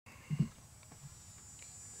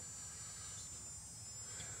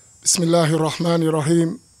بسم الله الرحمن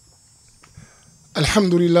الرحيم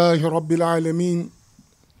الحمد لله رب العالمين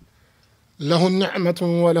له النعمة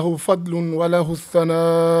وله فضل وله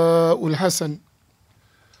الثناء الحسن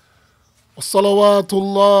والصلوات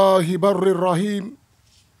الله بر الرحيم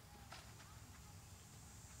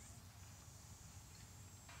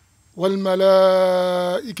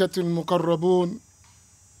والملائكة المقربون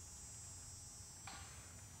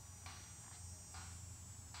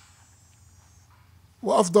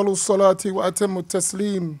وأفضل الصلاة وأتم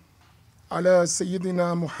التسليم على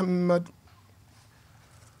سيدنا محمد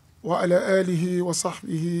وعلى آله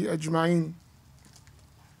وصحبه أجمعين.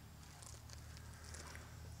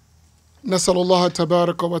 نسأل الله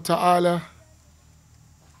تبارك وتعالى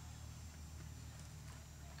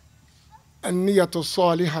النية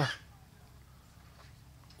الصالحة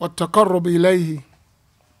والتقرب إليه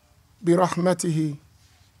برحمته.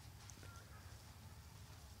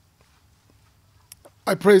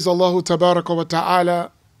 I praise Allah Tabaraka wa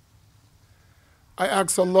Ta'ala. I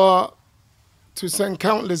ask Allah to send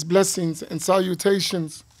countless blessings and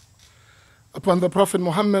salutations upon the Prophet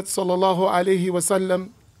Muhammad sallallahu alaihi wasallam,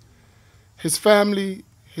 his family,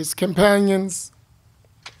 his companions,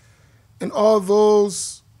 and all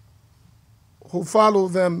those who follow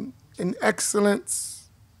them in excellence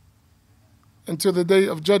until the day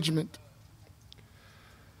of judgment.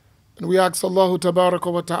 And we ask Allah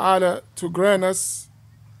Tabaraka wa Ta'ala to grant us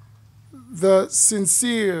the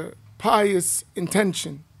sincere, pious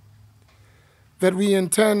intention that we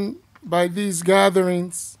intend by these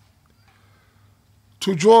gatherings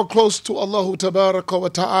to draw close to Allah Tabaraka wa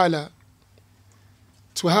Ta'ala,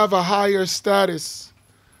 to have a higher status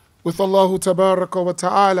with Allah Tabaraka wa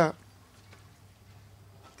Ta'ala,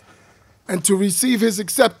 and to receive His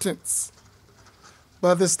acceptance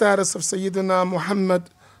by the status of Sayyidina Muhammad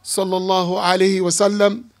sallallahu alaihi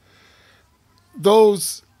wasallam,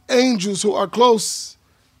 those angels who are close,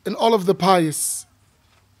 and all of the pious.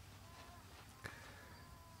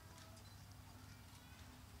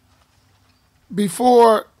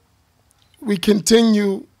 Before we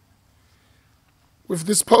continue with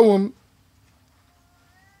this poem,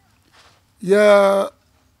 Ya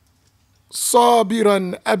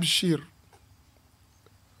Sabiran Abshir,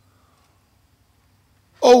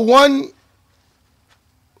 O one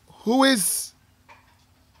who is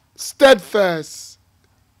steadfast,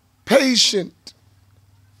 patient,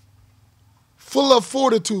 full of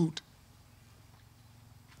fortitude,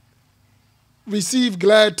 receive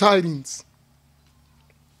glad tidings.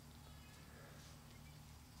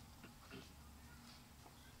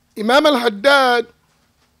 Imam al-Haddad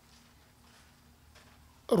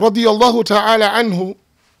radiyallahu ta'ala anhu,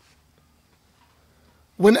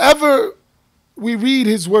 whenever we read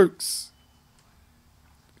his works,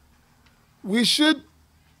 we should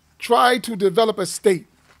try to develop a state.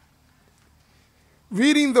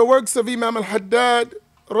 Reading the works of Imam al-Haddad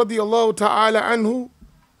radiyallahu ta'ala anhu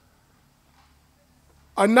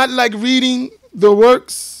are not like reading the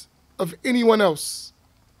works of anyone else.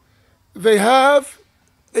 They have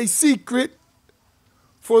a secret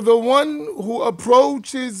for the one who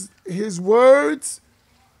approaches his words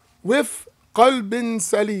with qalbin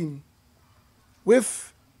salim,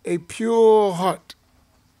 with a pure heart.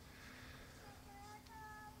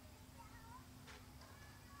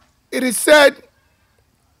 It is said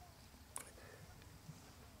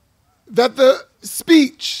that the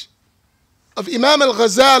speech of Imam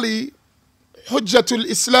al-Ghazali, Hujjatul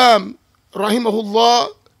Islam, rahimahullah,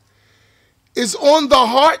 is on the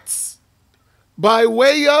hearts by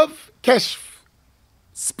way of kashf,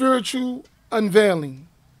 spiritual unveiling.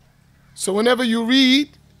 So whenever you read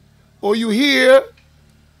or you hear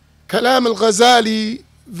Kalam al-Ghazali,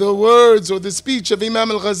 the words or the speech of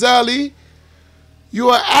Imam al-Ghazali, you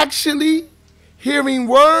are actually hearing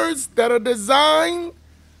words that are designed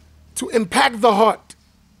to impact the heart.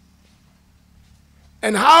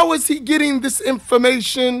 And how is he getting this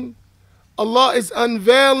information? Allah is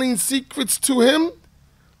unveiling secrets to him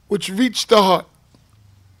which reach the heart.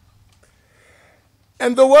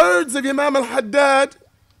 And the words of Imam al-Haddad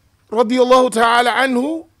radiyallahu ta'ala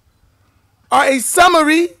anhu are a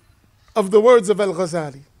summary of the words of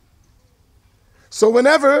al-Ghazali. So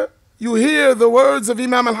whenever you hear the words of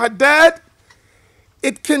Imam al-Haddad,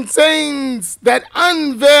 it contains that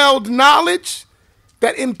unveiled knowledge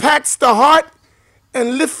that impacts the heart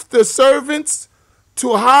and lifts the servants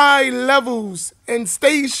to high levels and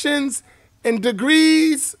stations and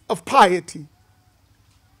degrees of piety.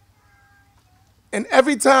 And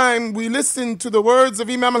every time we listen to the words of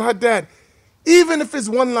Imam al-Haddad, even if it's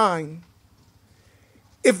one line,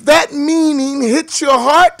 if that meaning hits your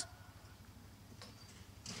heart,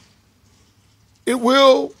 it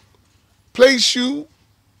will place you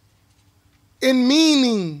in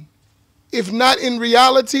meaning, if not in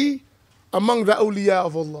reality, among the awliya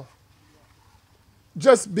of Allah.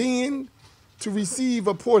 Just being to receive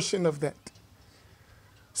a portion of that.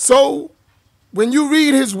 So, when you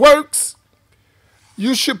read his works,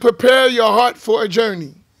 you should prepare your heart for a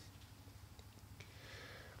journey.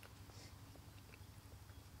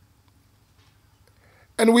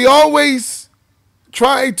 And we always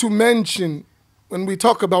try to mention, when we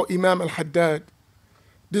talk about Imam al-Haddad,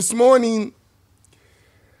 this morning,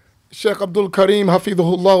 Sheikh Abdul Karim,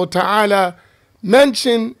 Hafidhullah Ta'ala,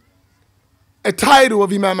 mentioned a title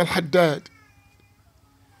of Imam al-Haddad.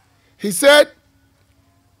 He said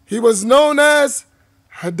he was known as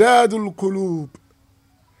Haddadul Qulub.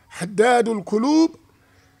 Haddadul Qulub,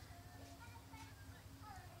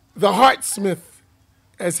 the heartsmith,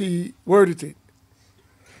 as he worded it.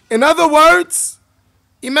 In other words,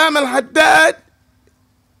 Imam al-Haddad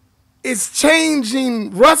is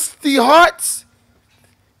changing rusty hearts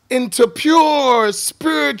into pure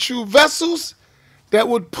spiritual vessels that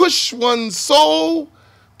would push one's soul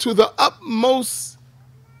to the utmost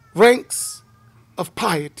ranks of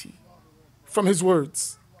piety from his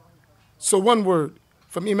words. So one word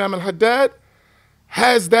from Imam al-Haddad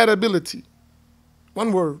has that ability.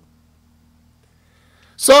 One word.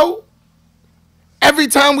 So every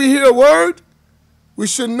time we hear a word, we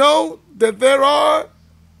should know that there are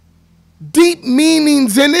deep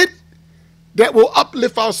meanings in it that will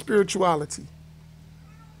uplift our spirituality.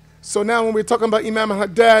 So now when we're talking about Imam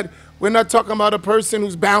al-Haddad, we're not talking about a person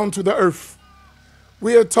who's bound to the earth.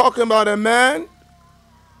 We are talking about a man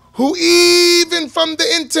who, even from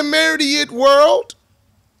the intermediate world,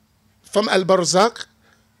 from Al-Barzakh,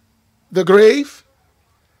 the grave,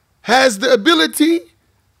 has the ability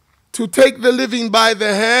to take the living by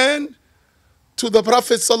the hand to the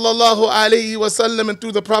Prophet sallallahu alaihi wasallam and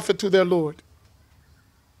through the Prophet to their Lord.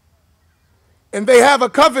 And they have a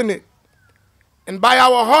covenant. And by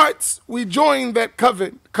our hearts, we join that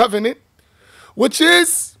covenant, which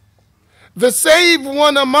is the saved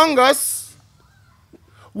one among us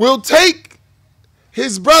will take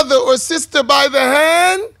his brother or sister by the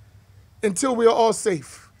hand until we are all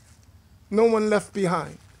safe. No one left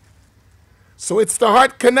behind. So it's the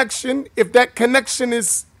heart connection. If that connection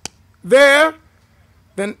is there,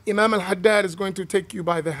 then Imam al-Haddad is going to take you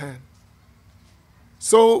by the hand.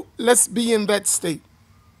 So let's be in that state.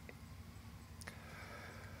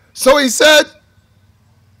 So he said,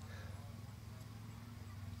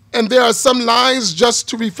 and there are some lines just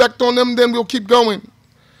to reflect on them, then we'll keep going.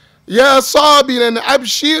 Ya sabiran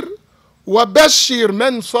abshir wa bashir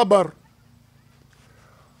man sabar.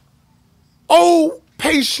 O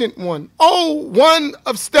patient one, O one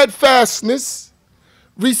of steadfastness,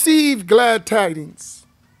 receive glad tidings.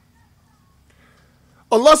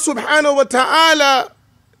 Allah subhanahu wa ta'ala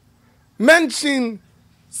mentioned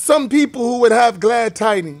some people who would have glad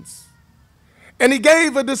tidings. And he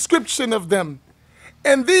gave a description of them.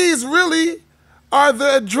 And these really are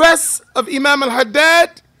the address of Imam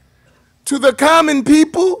al-Haddad to the common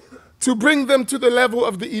people to bring them to the level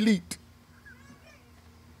of the elite.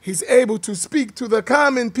 He's able to speak to the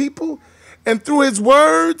common people and through his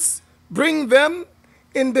words bring them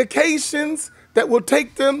indications that will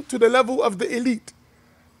take them to the level of the elite.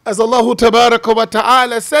 As Allah tabaraka wa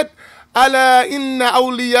ta'ala said, ألا إن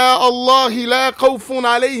أولياء الله لا خوف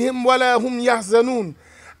عليهم ولا هم يحزنون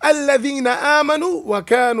الذين آمنوا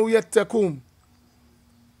وكانوا يتقون.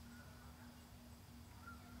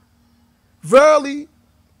 Verily,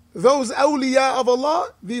 those awliya of Allah,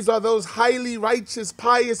 these are those highly righteous,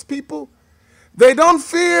 pious people, they don't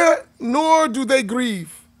fear nor do they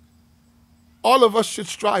grieve. All of us should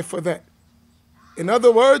strive for that. In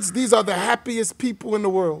other words, these are the happiest people in the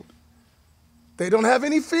world. They don't have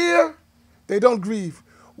any fear. They don't grieve.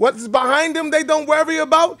 What's behind them, they don't worry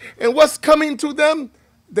about. And what's coming to them,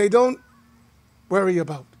 they don't worry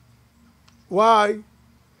about. Why?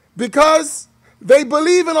 Because they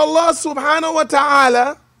believe in Allah subhanahu wa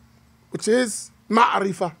ta'ala, which is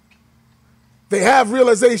ma'rifah. They have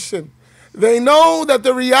realization. They know that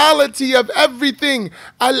the reality of everything,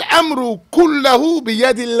 al-amru kullahu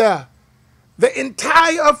biyadillah. The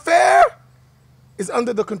entire affair is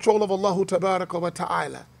under the control of Allah tabaraka wa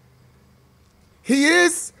ta'ala. He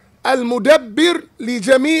is al-mudabbir li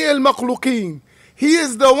jami' al-makhluqeen. He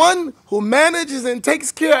is the one who manages and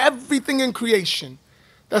takes care of everything in creation.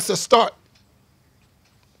 That's a start.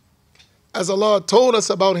 As Allah told us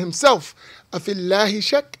about himself, afillahi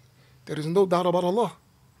shak, there is no doubt about Allah.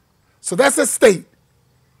 So that's a state.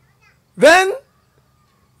 Then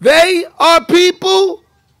they are people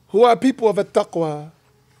who are people of at-taqwa.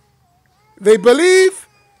 They believe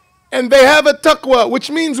And they have a taqwa, which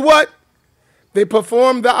means what? They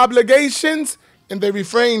perform the obligations and they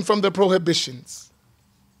refrain from the prohibitions.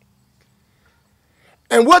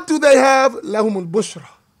 And what do they have? Lahumul bushra.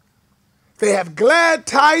 They have glad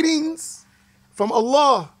tidings from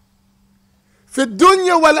Allah. Fi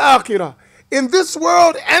dunya wal akhirah. In this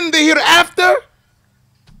world and the hereafter,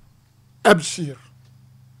 abshir.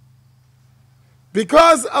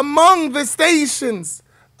 Because among the stations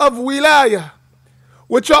of wilayah,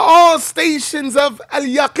 which are all stations of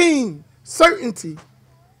al-yaqeen, certainty,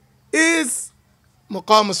 is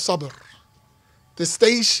maqam al-sabr, the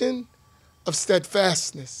station of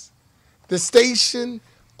steadfastness, the station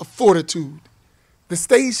of fortitude, the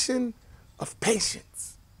station of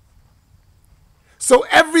patience. So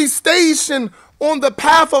every station on the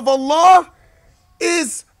path of Allah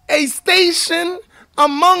is a station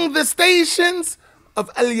among the stations of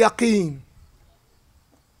al-yaqeen.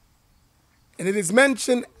 And it is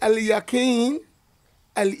mentioned al-yaqeen,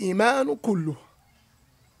 al-imanu kulluh.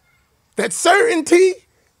 That certainty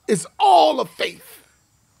is all of faith.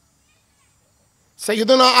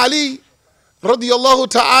 Sayyidina Ali radiyallahu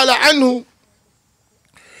ta'ala anhu,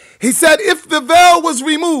 he said, if the veil was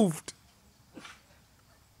removed,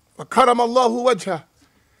 وَكَرَمَ اللَّهُ وَجْهَهُ.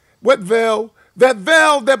 What veil? That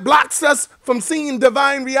veil that blocks us from seeing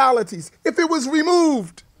divine realities. If it was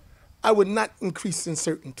removed, I would not increase in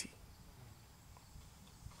certainty.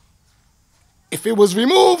 If it was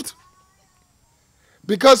removed,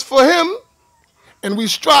 because for him, and we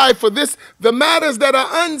strive for this, the matters that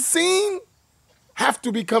are unseen have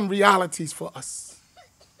to become realities for us.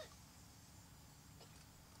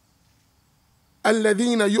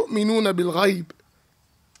 الَّذِينَ يُؤْمِنُونَ بِالْغَيْبِ.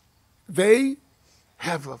 They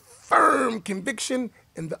have a firm conviction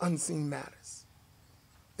in the unseen matters.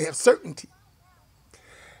 They have certainty.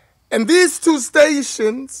 And these two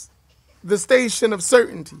stations, the station of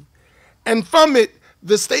certainty, and from it,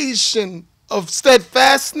 the station of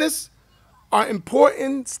steadfastness, are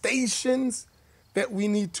important stations that we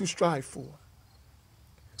need to strive for.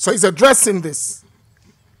 So he's addressing this.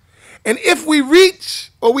 And if we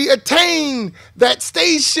reach or we attain that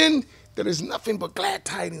station, there is nothing but glad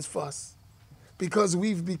tidings for us, because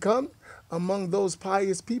we've become among those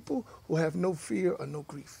pious people who have no fear or no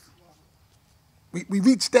grief. We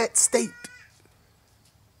reach that state.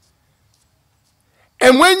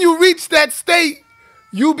 And when you reach that state,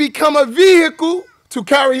 you become a vehicle to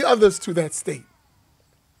carry others to that state.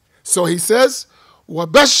 So he says,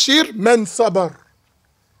 وَبَشِّرْ مَنْ صَبَرْ.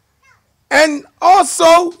 And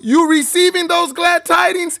also, you receiving those glad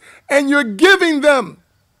tidings and you're giving them.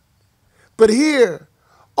 But here,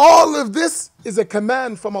 all of this is a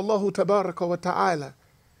command from Allah Tabaraka wa Ta'ala.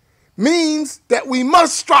 Means that we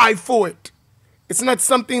must strive for it. It's not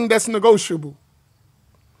something that's negotiable.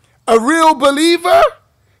 A real believer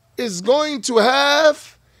is going to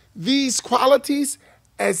have these qualities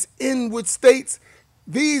as inward states.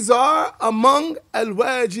 These are among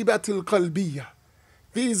al-wajibat al-qalbiyah.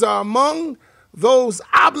 These are among those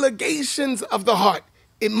obligations of the heart.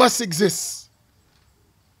 It must exist.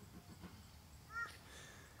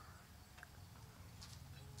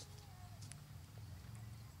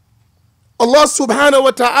 Allah subhanahu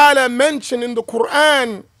wa ta'ala mentioned in the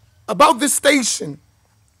Quran about this station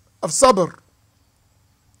of sabr.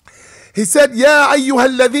 He said, يَا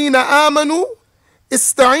أَيُّهَا الَّذِينَ آمَنُوا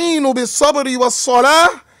اسْتَعِينُوا بِالصَّبْرِ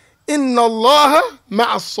وَالصَّلَاةِ إِنَّ اللَّهَ مَعَ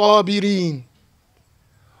الصَّابِرِينَ.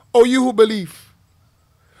 O you who believe,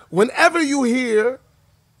 whenever you hear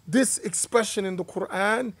this expression in the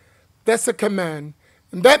Quran, that's a command.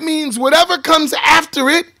 And that means whatever comes after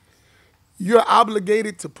it, you're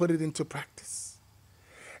obligated to put it into practice.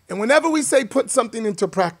 And whenever we say put something into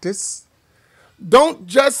practice, don't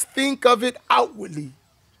just think of it outwardly.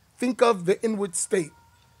 Think of the inward state.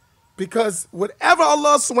 Because whenever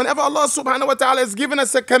Allah subhanahu wa ta'ala has given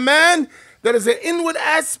us a command, there is an inward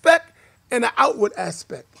aspect and an outward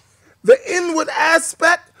aspect. The inward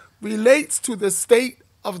aspect relates to the state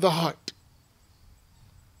of the heart.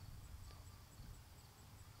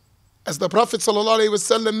 As the Prophet sallallahu alaihi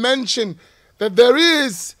wasallam mentioned, that there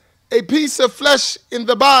is a piece of flesh in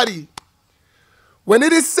the body. When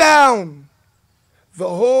it is sound, the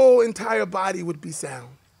whole entire body would be sound.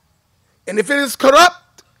 And if it is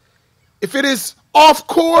corrupt, if it is off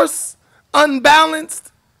course,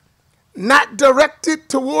 unbalanced, not directed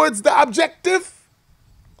towards the objective,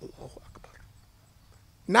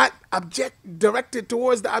 not directed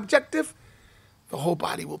towards the objective, the whole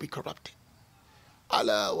body will be corrupted.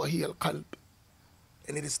 Ala wa hiya al-qalb.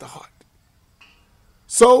 And it is the heart.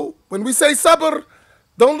 So when we say sabr,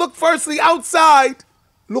 don't look firstly outside,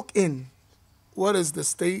 look in. What is the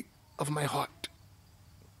state of my heart?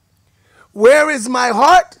 Where is my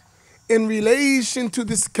heart in relation to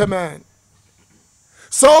this command?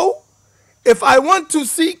 So, if I want to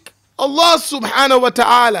seek Allah subhanahu wa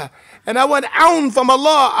ta'ala, and I want aun from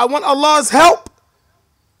Allah, I want Allah's help,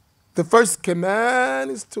 the first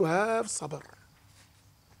command is to have sabr.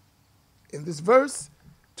 In this verse,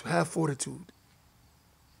 to have fortitude.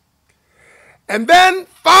 And then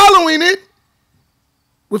following it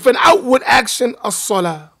with an outward action,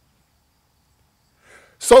 as-salah.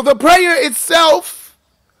 So the prayer itself,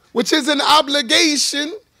 which is an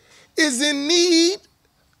obligation, is in need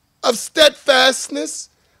of steadfastness,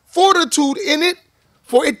 fortitude in it,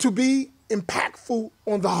 for it to be impactful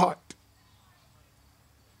on the heart.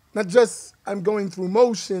 Not just I'm going through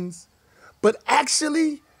motions, but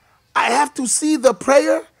actually I have to see the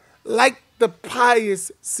prayer like the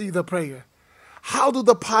pious see the prayer. How do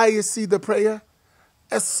the pious see the prayer?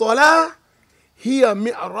 As-salah hiya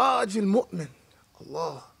mi'raj al-mu'min.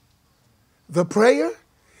 Allah. The prayer,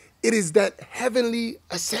 it is that heavenly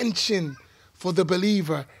ascension for the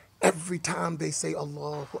believer every time they say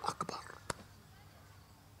Allahu Akbar.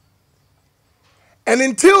 And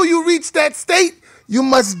until you reach that state, you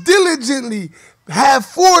must diligently have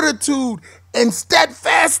fortitude and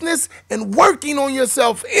steadfastness and working on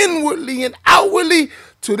yourself inwardly and outwardly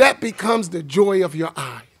till that becomes the joy of your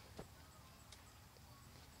eye.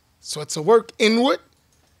 So it's a work inward,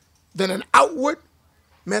 then an outward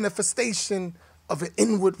manifestation of an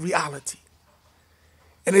inward reality.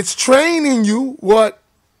 And it's training you what?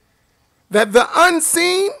 That the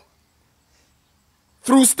unseen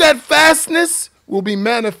through steadfastness will be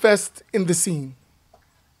manifest in the seen.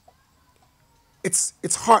 It's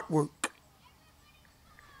heart work.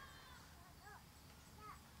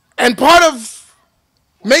 And part of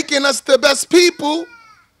making us the best people,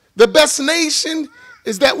 the best nation,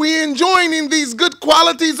 is that we're enjoining these good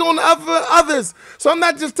qualities on others. So I'm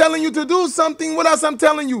not just telling you to do something. What else I'm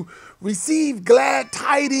telling you? Receive glad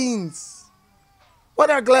tidings. What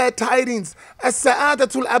are glad tidings?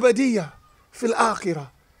 As-sa'adatul abadiyah fil akhirah.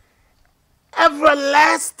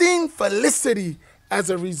 Everlasting felicity as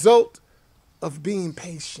a result of being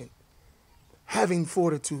patient, having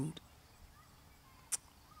fortitude.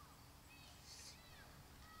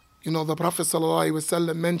 You know, the Prophet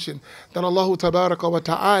ﷺ mentioned that Allah tabaraka wa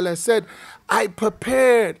ta'ala said, I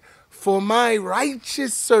prepared for my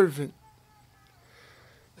righteous servant.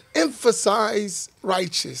 Emphasize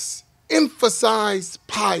righteous. Emphasize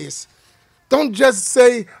pious. Don't just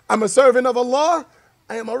say, I'm a servant of Allah.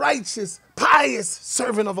 I am a righteous, pious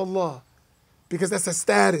servant of Allah. Because that's a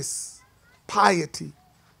status, piety.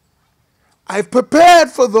 I've prepared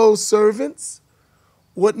for those servants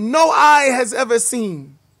what no eye has ever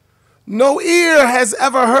seen, no ear has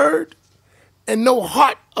ever heard, and no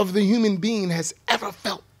heart of the human being has ever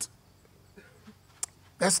felt.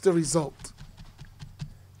 That's the result.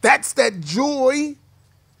 That's that joy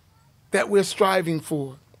that we're striving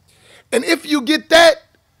for. And if you get that,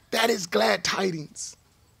 that is glad tidings.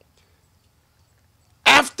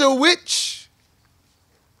 After which,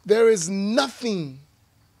 there is nothing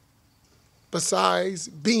besides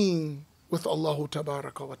being with Allah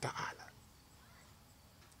tabaraka wa ta'ala.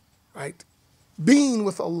 Right? Being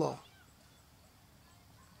with Allah.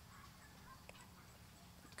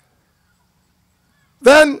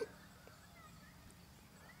 Then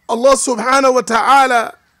Allah subhanahu wa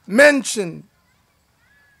ta'ala mentioned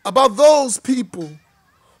about those people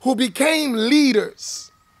who became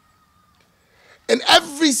leaders. And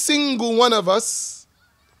every single one of us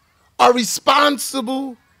are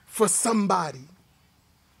responsible for somebody.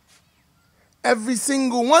 Every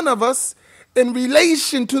single one of us, in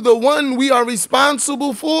relation to the one we are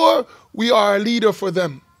responsible for, we are a leader for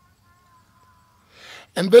them.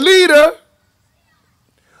 And the leader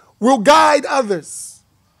will guide others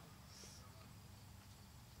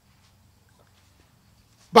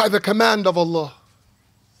by the command of Allah.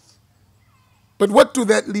 But what do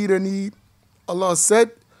that leader need? Allah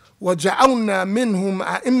said, وَجَعَلْنَا مِنْهُمْ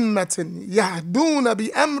أَئِمَّةً يَهْدُونَ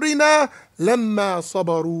بِأَمْرِنَا لَمَّا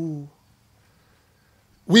صَبَرُوا.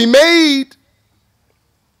 We made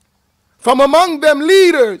from among them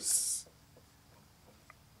leaders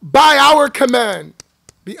by our command,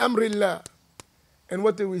 بِأَمْرِ اللَّهِ. And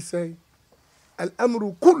what do we say?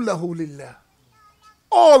 Al-amru kullahu lillah.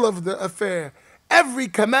 All of the affair, every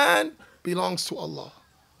command belongs to Allah.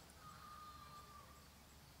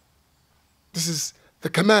 This is the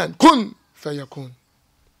command, kun fayakun.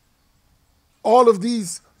 All of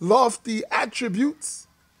these lofty attributes,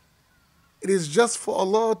 it is just for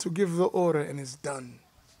Allah to give the order and it's done.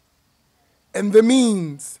 And the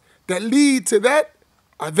means that lead to that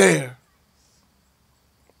are there.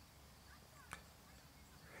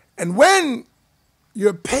 And when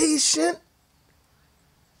you're patient,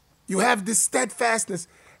 you have this steadfastness.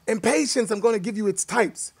 And patience, I'm going to give you its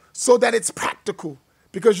types so that it's practical.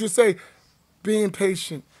 Because you say, being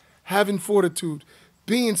patient, having fortitude,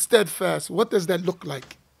 being steadfast. What does that look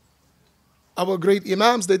like? Our great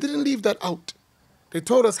Imams, they didn't leave that out. They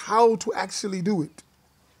told us how to actually do it.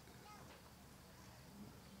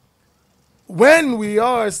 When we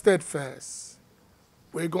are steadfast,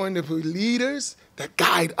 we're going to be leaders that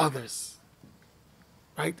guide others.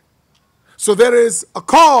 Right? So there is a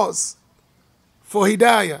cause for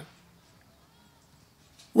hidayah,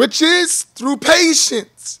 which is through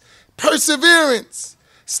patience, perseverance,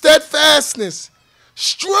 steadfastness,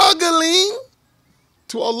 struggling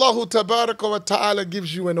till Allah Tabaraka wa Ta'ala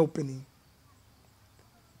gives you an opening.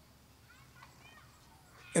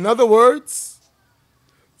 In other words,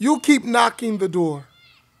 you keep knocking the door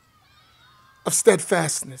of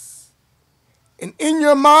steadfastness. And in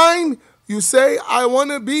your mind, you say, I want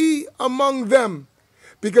to be among them.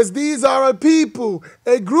 Because these are a people,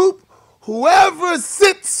 a group, whoever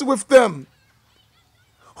sits with them,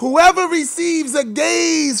 whoever receives a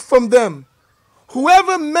gaze from them,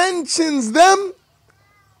 whoever mentions them,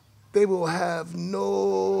 they will have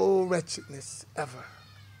no wretchedness ever.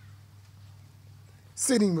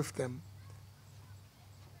 Sitting with them,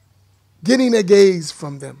 getting a gaze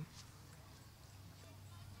from them,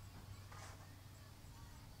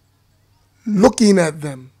 looking at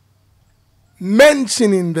them,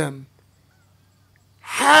 mentioning them,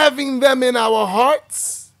 having them in our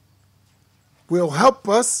hearts will help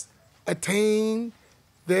us attain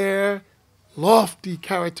their lofty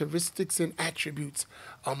characteristics and attributes.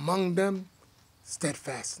 Among them,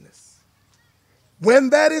 steadfastness.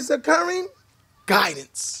 When that is occurring,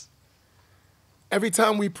 guidance. Every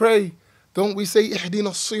time we pray, don't we say,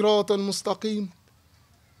 Ihdina as-sirat al-mustaqim?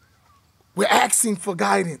 We're asking for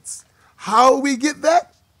guidance. How we get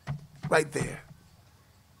that? Right there.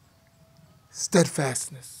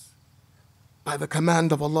 Steadfastness. By the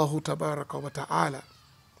command of Allah Tabaraka wa Ta'ala.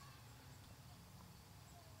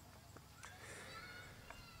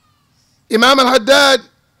 Imam al-Haddad,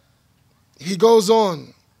 he goes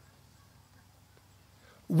on.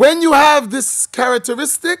 When you have this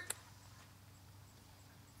characteristic,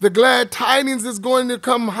 the glad tidings is going to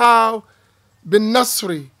come how? Bin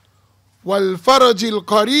Nasri, wal Farajil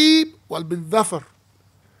Qarib, wal Bil Dhafar.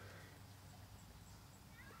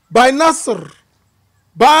 By Nasr,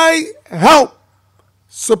 by help,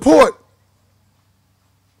 support.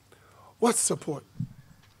 What support?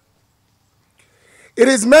 It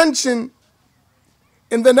is mentioned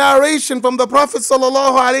in the narration from the Prophet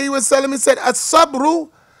sallallahu alaihi wasallam. He said, "As-sabru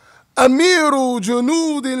amiru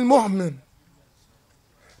junudil mu'min."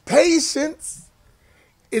 Patience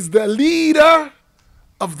is the leader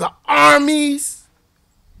of the armies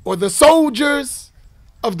or the soldiers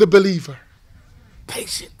of the believer.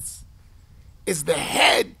 Patience is the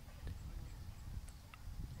head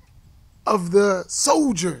of the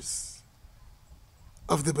soldiers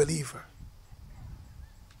of the believer.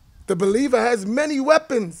 The believer has many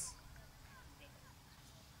weapons.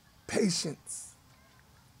 Patience,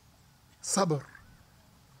 sabr,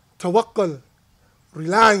 tawakkul,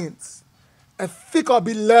 reliance, al-thiqa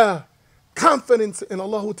billah, confidence in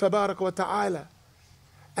Allah Tabaraka wa Ta'ala,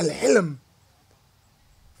 al-hilm,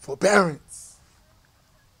 forbearance.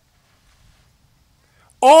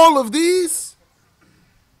 All of these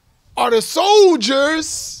are the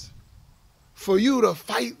soldiers for you to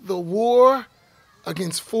fight the war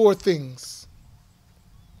against four things.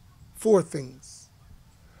 Four things.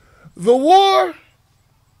 The war,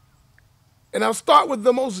 and I'll start with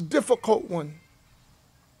the most difficult one,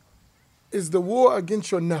 is the war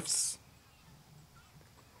against your nafs.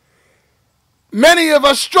 Many of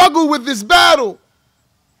us struggle with this battle,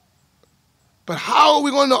 but how are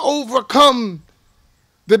we going to overcome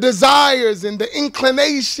the desires and the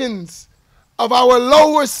inclinations of our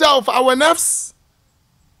lower self, our nafs?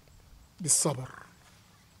 Bis-sabr,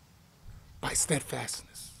 by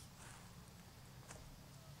steadfastness.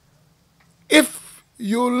 If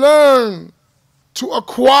you learn to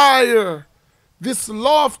acquire this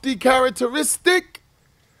lofty characteristic,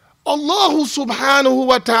 Allah subhanahu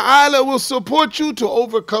wa ta'ala will support you to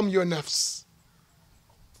overcome your nafs.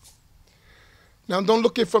 Now don't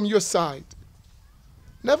look at it from your side.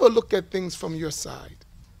 Never look at things from your side.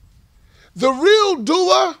 The real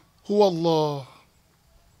doer, who Allah.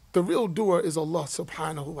 The real doer is Allah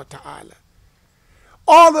subhanahu wa ta'ala.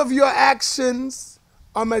 All of your actions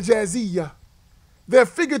are majaziyah. They're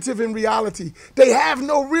figurative in reality. They have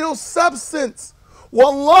no real substance.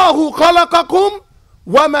 Wallahu khalaqakum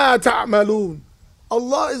wa ma ta'malun.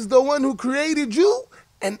 Allah is the one who created you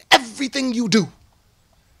and everything you do.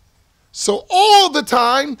 So all the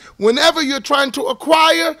time, whenever you're trying to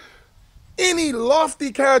acquire any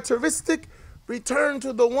lofty characteristic, return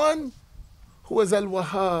to the one who is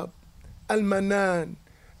Al-Wahhab, Al-Manan,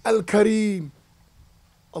 Al-Kareem.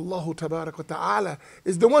 Allahu Tabarak wa Ta'ala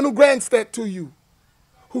is the one who grants that to you,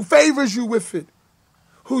 who favors you with it,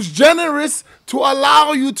 who's generous to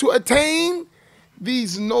allow you to attain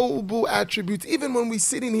these noble attributes. Even when we're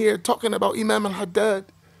sitting here talking about Imam Al-Haddad,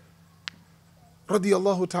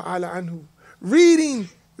 radiyallahu ta'ala anhu, reading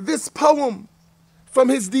this poem from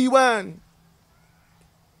his diwan.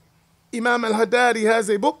 Imam Al-Haddad, he has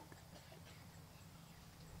a book.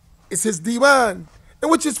 It's his diwan, in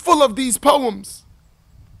which is full of these poems.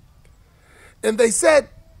 And they said,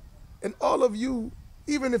 and all of you,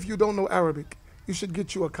 even if you don't know Arabic, you should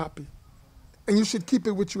get you a copy. And you should keep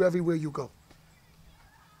it with you everywhere you go.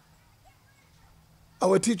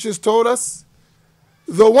 Our teachers told us,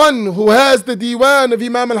 the one who has the diwan of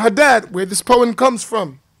Imam Al-Haddad, where this poem comes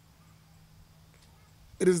from,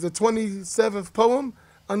 it is the 27th poem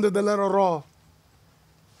under the letter Ra.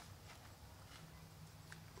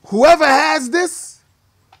 Whoever has this,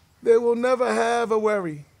 they will never have a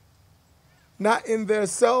worry. Not in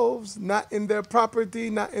themselves, not in their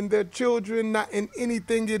property, not in their children, not in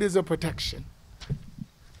anything. It is a protection.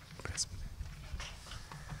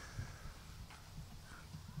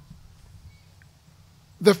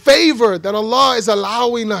 The favor that Allah is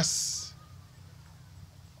allowing us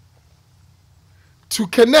to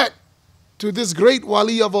connect to this great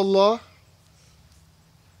wali of Allah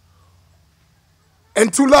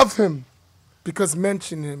and to love him, because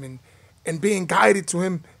mentioning him and being guided to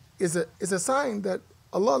him is a sign that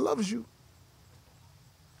Allah loves you.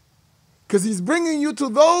 Because he's bringing you to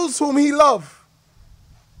those whom he loves.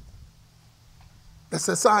 That's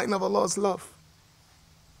a sign of Allah's love.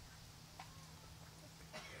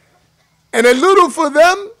 And a little for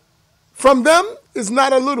them, from them, is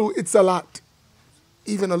not a little, it's a lot.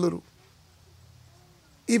 Even a little.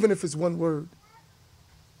 Even if it's one word.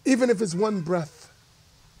 Even if it's one breath.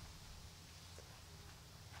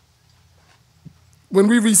 When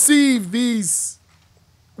we receive these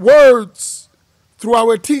words through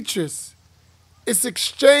our teachers, it's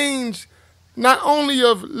exchange not only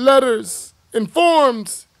of letters and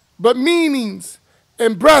forms, but meanings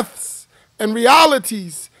and breaths and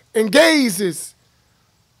realities and gazes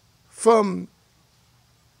from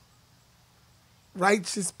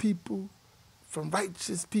righteous people, from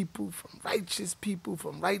righteous people, from righteous people,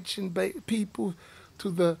 from righteous people to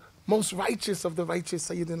the most righteous of the righteous,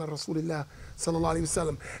 Sayyidina Rasulullah sallallahu alaihi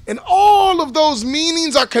wasallam. And all of those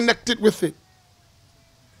meanings are connected with it.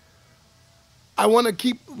 I want to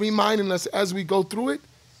keep reminding us as we go through it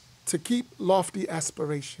to keep lofty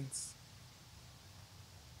aspirations.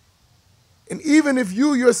 And even if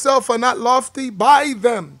you yourself are not lofty, by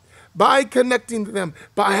them, by connecting to them,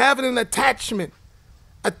 by having an attachment,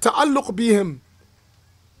 a ta'alluq bihim,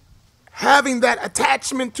 having that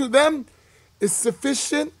attachment to them is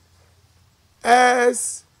sufficient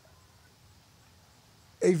as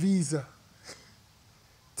a visa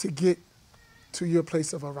to get to your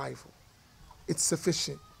place of arrival. It's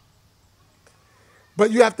sufficient.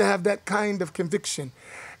 But you have to have that kind of conviction.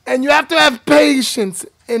 And you have to have patience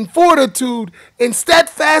and fortitude and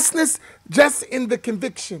steadfastness just in the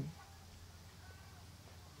conviction.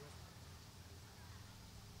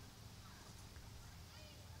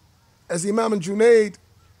 As Imam Junaid,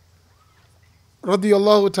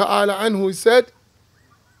 radiyallahu ta'ala anhu, said,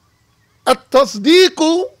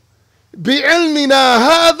 التصديق بعلمنا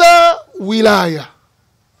هذا ولاية.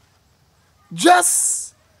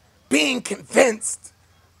 Just being convinced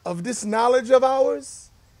of this knowledge of ours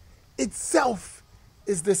itself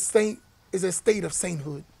is a state of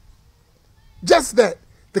sainthood. Just that,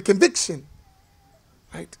 the conviction,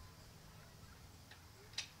 right?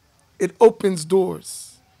 It opens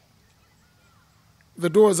doors, the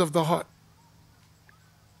doors of the heart,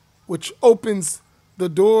 which opens the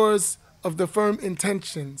doors of the firm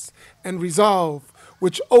intentions and resolve,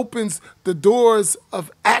 which opens the doors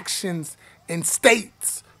of actions and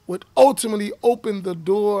states, would ultimately open the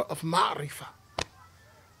door of ma'rifah,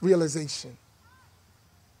 realization.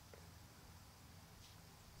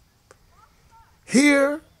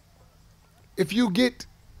 Here, if you get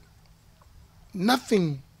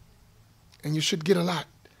nothing, and you should get a lot,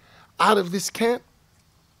 out of this camp,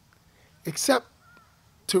 except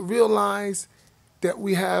to realize that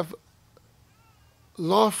we have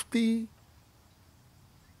lofty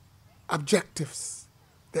objectives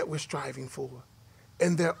that we're striving for.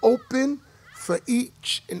 And they're open for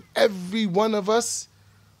each and every one of us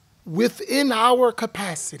within our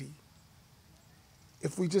capacity.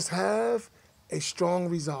 if we just have a strong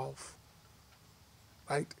resolve,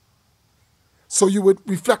 right? So you would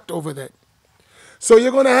reflect over that. So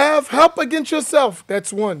you're going to have help against yourself.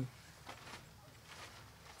 That's one.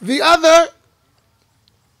 The other,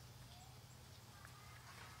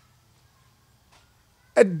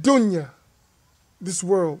 ad-dunya, this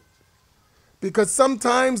world. Because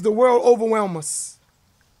sometimes the world overwhelms us.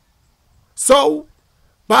 So,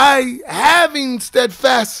 by having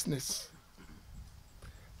steadfastness,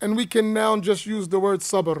 and we can now just use the word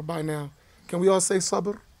sabr by now. Can we all say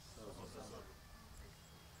sabr?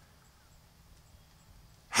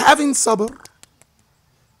 Having sabr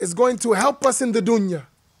is going to help us in the dunya.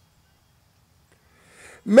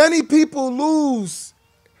 Many people lose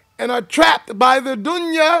and are trapped by the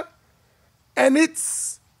dunya and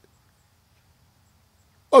its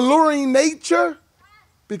alluring nature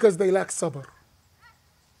because they lack sabr.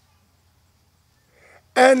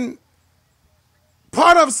 And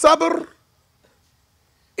part of sabr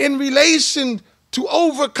in relation to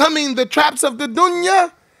overcoming the traps of the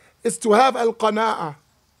dunya is to have al-qana'ah,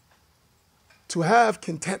 to have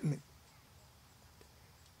contentment.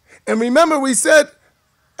 And remember we said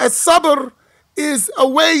as-sabr is a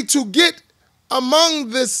way to get among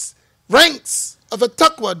this ranks of a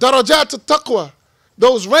taqwa, darajat al-taqwa.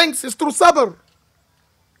 Those ranks is through sabr.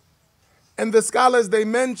 And the scholars, they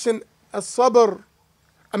mention a-taqwa,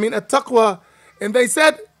 and they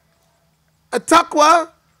said a-taqwa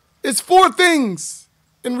is four things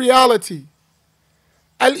in reality.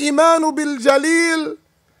 Al-imanu bil-jalil,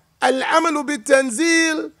 al-amalu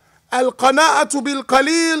bil-tanzil, al-qana'atu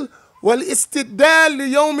bil-qalil, wal-istidlal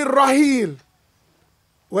li-yawm al-rahil.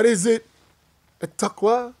 What is it?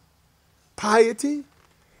 A-taqwa, piety,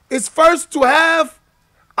 is first to have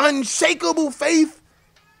unshakable faith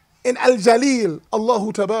in Al-Jalil,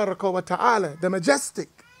 Allahu Tabaraka wa Ta'ala, the majestic.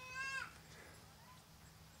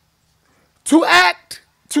 To act,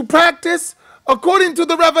 to practice according to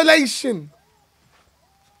the revelation.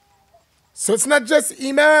 So it's not just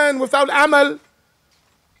iman without amal.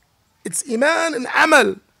 It's iman and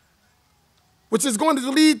amal, which is going to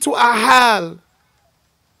lead to a hal.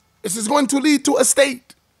 This is going to lead to a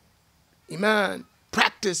state. Iman,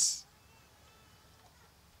 practice.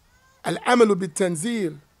 Al-amalu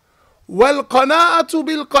bil-tanzil. Wal-qana'atu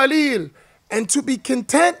bil-qalil. And to be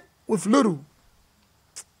content with little.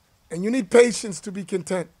 And you need patience to be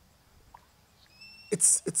content.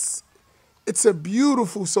 It's a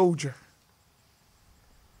beautiful soldier.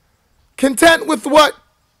 Content with what?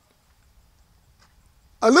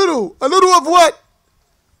 A little of what?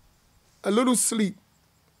 A little sleep.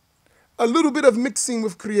 A little bit of mixing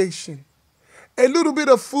with creation. A little bit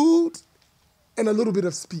of food and a little bit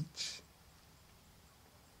of speech.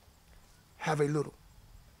 Have a little.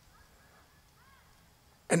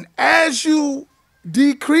 And as you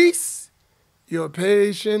decrease, your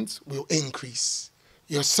patience will increase.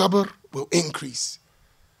 Your sabr will increase.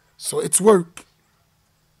 So it's work.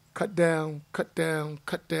 Cut down, cut down,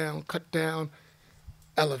 cut down, cut down,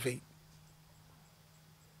 elevate.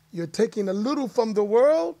 You're taking a little from the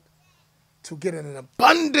world to get an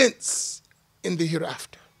abundance in the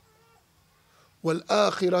hereafter.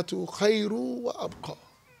 وَالْآخِرَةُ خَيْرٌ وَأَبْقَى.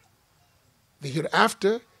 The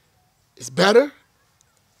hereafter is better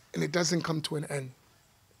and it doesn't come to an end.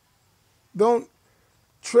 Don't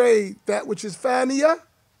trade that which is faniyah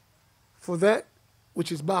for that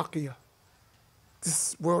which is baqiyah.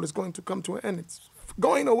 This world is going to come to an end. It's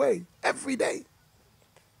going away every day.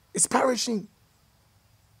 It's perishing.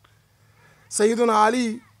 Sayyiduna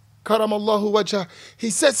Ali, karamallahu wajhah,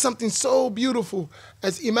 he said something so beautiful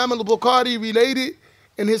as Imam al-Bukhari related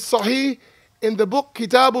in his Sahih in the book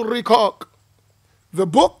Kitab al-Riqaq, the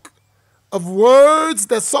book of words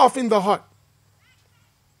that soften the heart.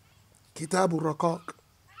 Kitab al-Riqaq.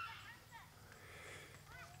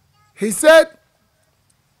 He said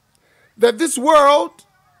that this world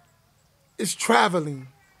is traveling.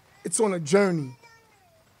 It's on a journey.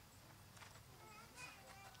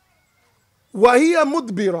 وَهِيَ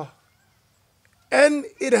مُدْبِرَةٌ. And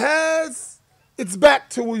it has its back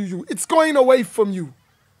to you. It's going away from you.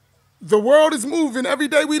 The world is moving. Every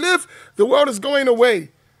day we live, the world is going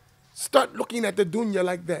away. Start looking at the dunya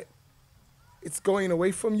like that. It's going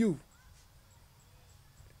away from you.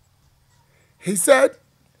 He said,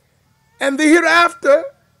 and the hereafter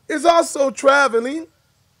is also traveling.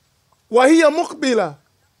 وَهِيَ مُقْبِلَةٌ.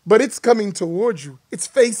 But it's coming towards you. It's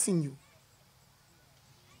facing you.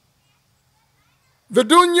 The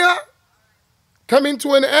dunya coming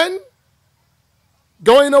to an end,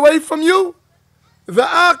 going away from you. The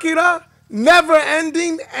akhirah never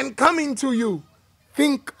ending and coming to you.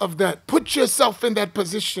 Think of that. Put yourself in that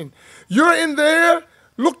position. You're in there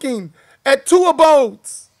looking at two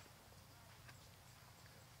abodes,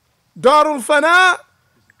 Darul Fana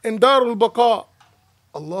and Darul Baqa.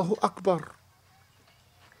 Allahu Akbar.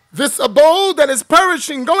 This abode that is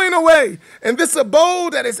perishing, going away, and this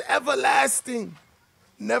abode that is everlasting,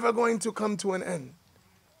 never going to come to an end.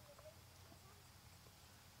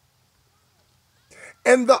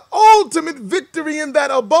 And the ultimate victory in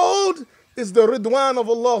that abode is the ridwan of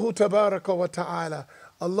Allah tabaraka wa ta'ala,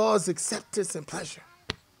 Allah's acceptance and pleasure.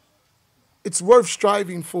 It's worth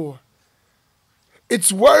striving for.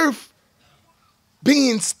 It's worth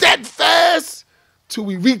being steadfast till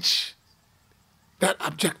we reach that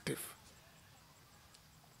objective.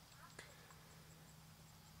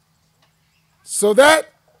 So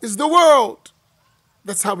that is the world.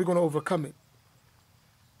 That's how we're going to overcome it.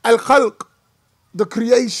 Al-Khalq, the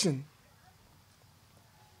creation.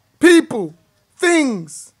 People,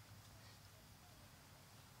 things.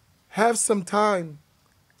 Have some time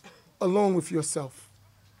alone with yourself.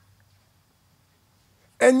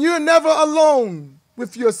 And you're never alone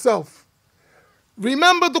with yourself.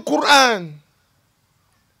 Remember the Quran.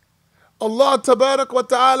 Allah Tabarak wa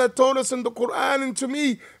Ta'ala told us in the Quran, and to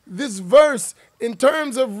me, this verse, in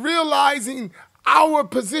terms of realizing our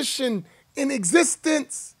position in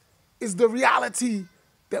existence, is the reality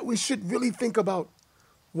that we should really think about.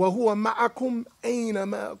 وَهُوَ مَعَكُمْ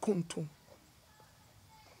أَيْنَمَا كُنْتُمْ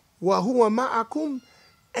وَهُوَ مَعَكُمْ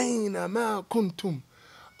أَيْنَمَا كُنْتُمْ.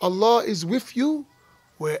 Allah is with you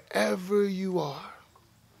wherever you are.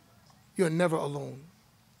 You're never alone.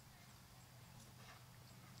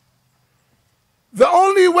 The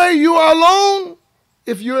only way you are alone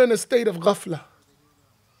if you're in a state of ghafla,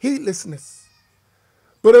 heedlessness.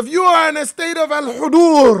 But if you are in a state of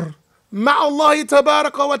al-hudur, ma'allahi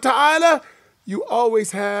tabaraka wa ta'ala, you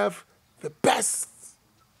always have the best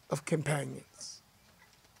of companions.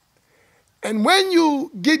 And when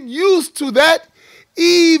you get used to that,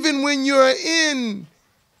 even when you're in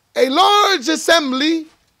a large assembly,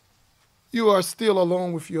 you are still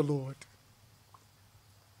alone with your Lord.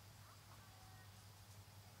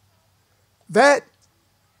 That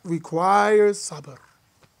requires sabr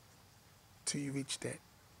till you reach that.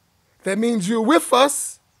 That means you're with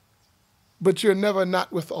us, but you're never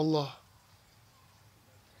not with Allah.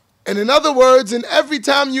 And in other words, in every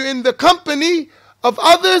time you're in the company of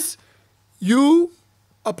others, you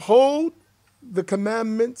uphold the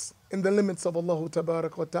commandments and the limits of Allah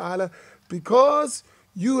Tabarak wa Ta'ala, because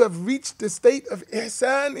you have reached the state of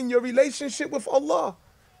ihsan in your relationship with Allah.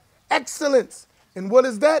 Excellence. And what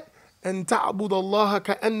is that? أن تعبد الله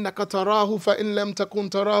كأنك تراه فإن لم تكن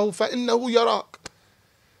تراه فإنه يراك.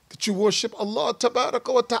 That you worship Allah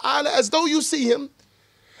Tabaraka wa Ta'ala as though you see Him,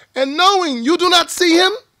 and knowing you do not see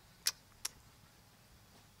Him,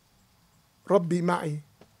 Rabbi ma'i,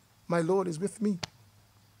 my Lord is with me.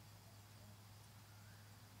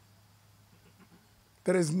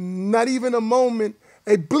 There is not even a moment,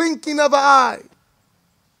 a blinking of an eye,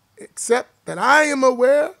 except that I am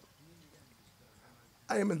aware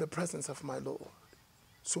I am in the presence of my Lord,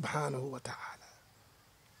 subhanahu wa ta'ala.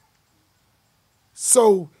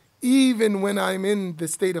 So even when I'm in the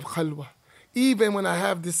state of khalwa, even when I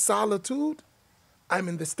have this solitude, I'm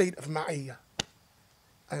in the state of ma'iyah.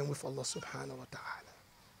 I am with Allah subhanahu wa ta'ala.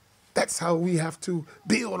 That's how we have to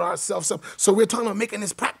build ourselves up. So we're talking about making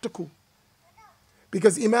this practical.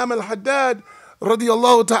 Because Imam al-Haddad,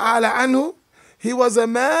 radiyallahu ta'ala anhu, he was a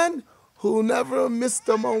man who never missed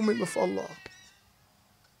a moment with Allah.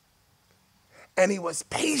 And he was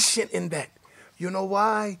patient in that. You know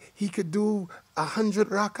why he could do 100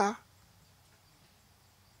 rak'ah?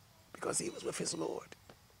 Because he was with his Lord.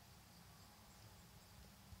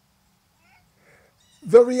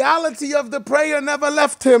 The reality of the prayer never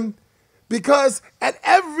left him, because at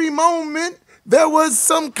every moment there was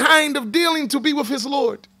some kind of dealing to be with his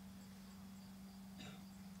Lord.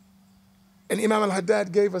 And Imam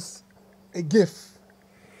al-Haddad gave us a gift.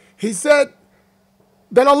 He said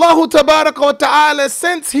that Allah Tabaraka wa Ta'ala,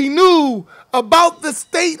 since He knew about the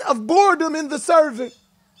state of boredom in the servant,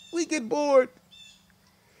 we get bored.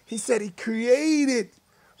 He said He created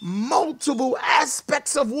multiple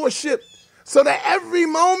aspects of worship, so that every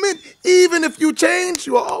moment, even if you change,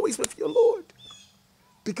 you are always with your Lord.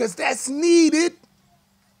 Because that's needed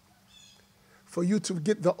for you to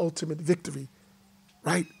get the ultimate victory,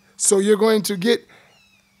 right? So you're going to get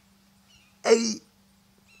a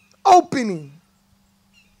opening,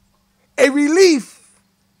 a relief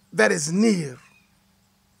that is near.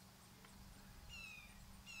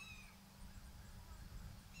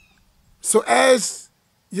 So as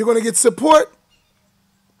you're going to get support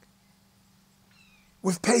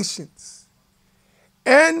with patience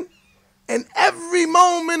and And every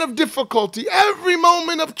moment of difficulty, every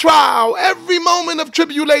moment of trial, every moment of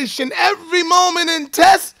tribulation, every moment in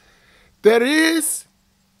test, there is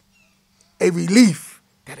a relief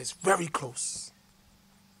that is very close.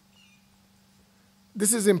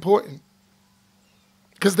 This is important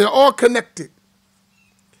because they're all connected.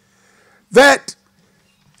 That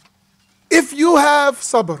if you have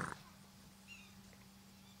sabr,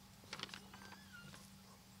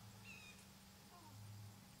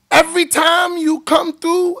 every time you come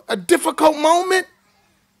through a difficult moment,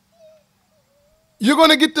 you're going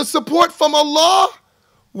to get the support from Allah,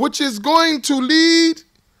 which is going to lead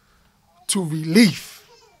to relief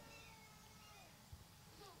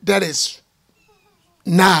that is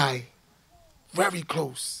nigh, very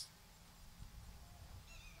close.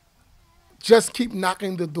 Just keep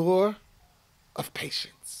knocking the door of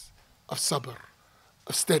patience, of sabr,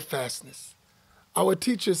 of steadfastness. Our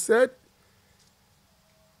teacher said,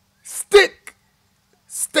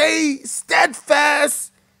 stay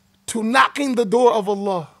steadfast to knocking the door of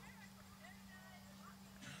Allah.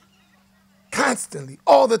 Constantly,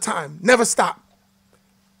 all the time, never stop.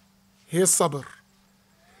 Here's sabr.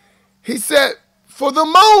 He said, for the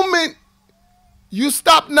moment you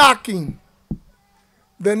stop knocking,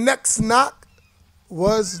 the next knock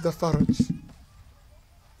was the faraj,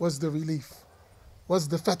 was the relief, was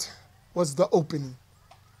the fath, was the opening.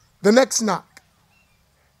 The next knock.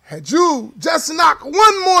 Had you just knocked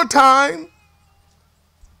one more time,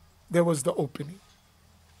 there was the opening.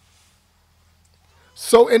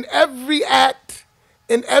 So in every act,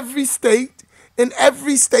 in every state, in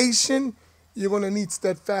every station, you're going to need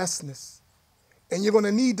steadfastness. And you're going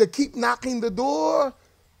to need to keep knocking the door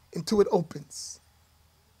until it opens.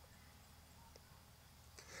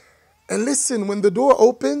 And listen, when the door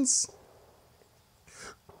opens,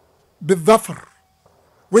 bidhafr,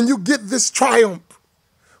 when you get this triumph,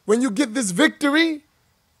 when you get this victory,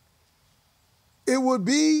 it would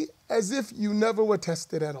be as if you never were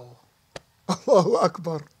tested at all. Allahu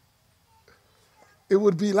Akbar. It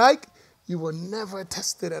would be like you were never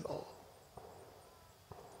tested at all.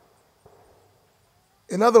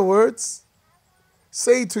 In other words,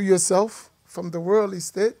 say to yourself, from the worldly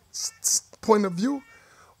point of view,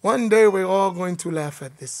 one day we're all going to laugh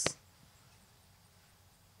at this.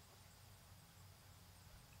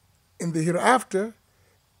 In the hereafter,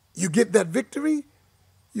 you get that victory,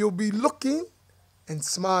 you'll be looking and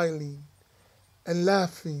smiling and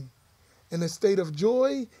laughing in a state of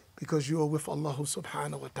joy because you are with Allah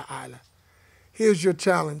subhanahu wa ta'ala. Here's your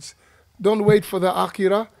challenge. Don't wait for the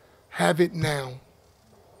akhirah. Have it now.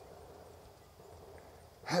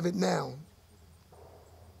 Have it now.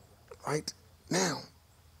 Right now.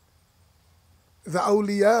 The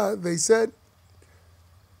awliya, they said,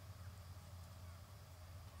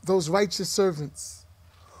 those righteous servants,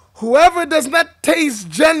 whoever does not taste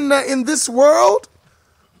Jannah in this world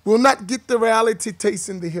will not get the reality taste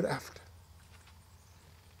in the hereafter.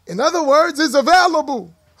 In other words, it's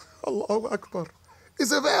available. Allahu Akbar.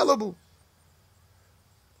 It's available.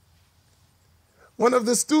 One of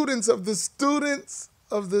the students of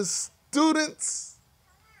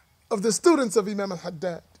Imam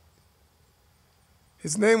al-Haddad,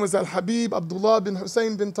 his name was Al-Habib Abdullah bin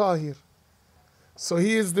Hussein bin Tahir. So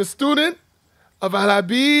he is the student of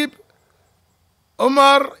Al-Habib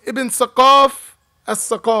Umar ibn Saqaf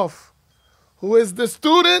as-Saqaf, who is the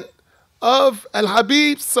student of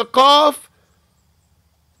Al-Habib Saqaf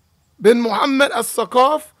bin Muhammad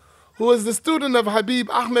as-Saqaf, who is the student of Habib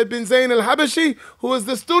Ahmed bin Zayn al-Habashi, who is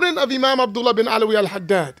the student of Imam Abdullah bin Alawi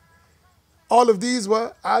al-Haddad. All of these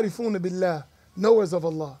were arifuna billah, knowers of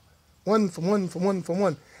Allah. One from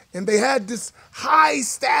one. And they had this high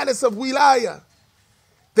status of wilaya.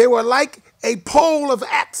 They were like a pole of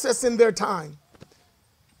access in their time.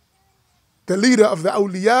 The leader of the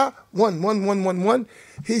awliya, one.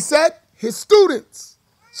 He said his students.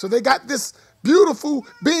 So they got this beautiful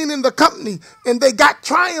being in the company, and they got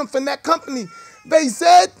triumph in that company. They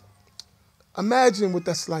said, imagine what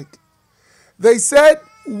that's like. They said,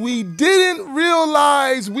 we didn't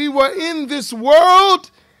realize we were in this world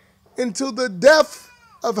until the death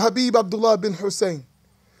of Habib Abdullah bin Hussein.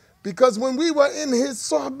 Because when we were in his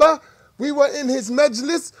sohbah, we were in his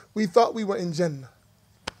majlis, we thought we were in Jannah.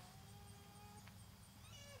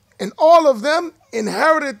 And all of them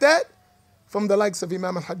inherited that from the likes of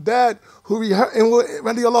Imam al-Haddad, who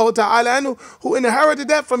inherited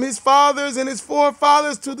that from his fathers and his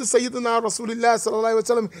forefathers to the Sayyidina Rasulullah sallallahu alaihi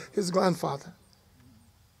wasallam, his grandfather.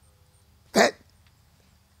 That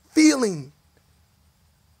feeling.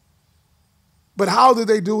 But how did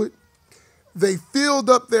they do it? They filled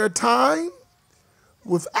up their time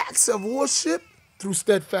with acts of worship through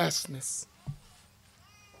steadfastness.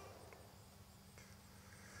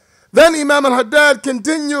 Then Imam al-Haddad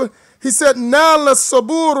continued, he said, نَالَ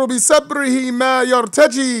الصَّبُورُ بِصَبْرِهِ مَا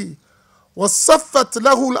يَرْتَجِي وَصَّفَّتْ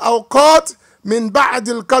لَهُ الْأَوْقَاتِ مِنْ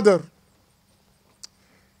بَعْدِ الْقَدْرِ.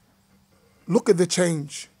 Look at the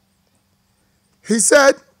change. He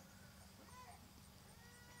said,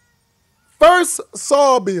 first,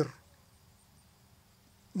 sabir,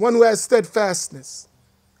 one who has steadfastness.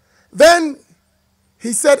 Then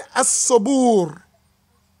he said, as-sabur.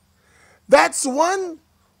 That's one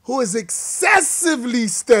who is excessively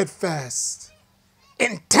steadfast,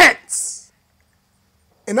 intense.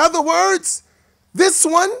 In other words, this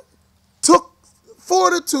one took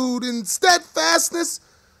fortitude and steadfastness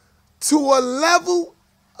to a level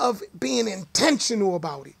of being intentional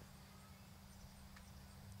about it.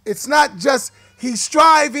 It's not just he's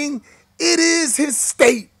striving, it is his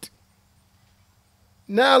state.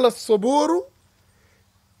 Nala saburu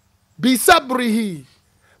bisabrihi.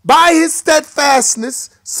 By his steadfastness,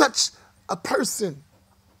 such a person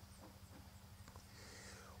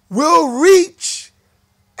will reach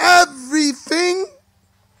everything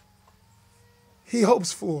he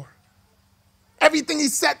hopes for. Everything he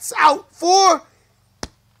sets out for,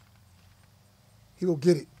 he will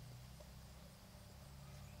get it.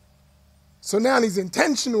 So now he's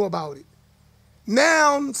intentional about it.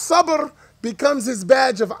 Now sabr becomes his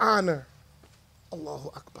badge of honor. Allahu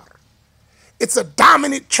Akbar. It's a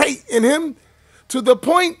dominant trait in him to the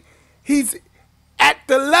point he's at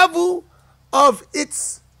the level of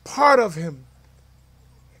it's part of him.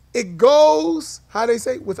 It goes, how they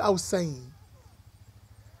say, without saying.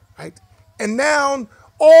 Right? And now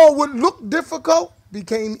all what looked difficult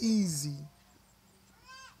became easy.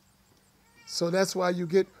 So that's why you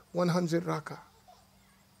get 100 rakah.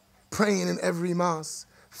 Praying in every mosque,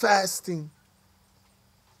 fasting,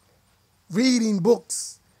 reading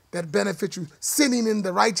books that benefit you, sitting in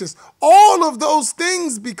the righteous. All of those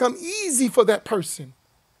things become easy for that person.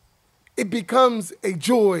 It becomes a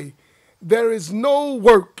joy. There is no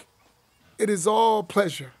work. It is all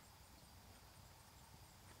pleasure.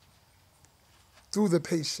 Through the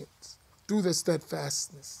patience, through the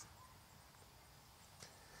steadfastness.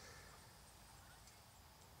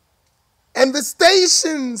 And the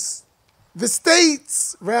states,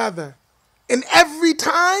 in every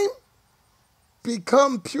time,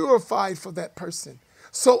 become purified for that person.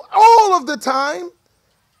 So all of the time,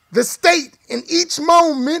 the state in each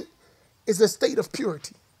moment is a state of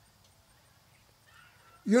purity.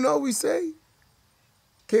 You know, we say,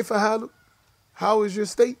 Kayfa haluk? How is your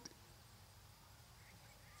state?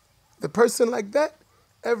 The person like that,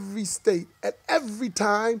 every state, at every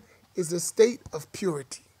time, is a state of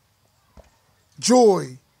purity.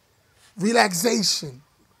 Joy, relaxation,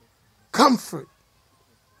 comfort,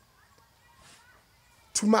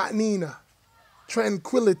 tuma'nina,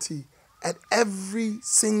 tranquility at every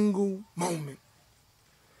single moment.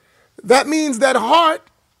 That means that heart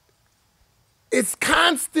is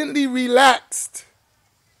constantly relaxed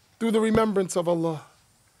through the remembrance of Allah.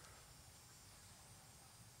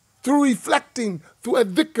 Through reflecting, through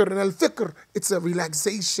al-dhikr and al-fikr, it's a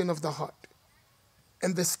relaxation of the heart.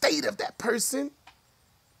 And the state of that person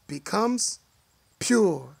becomes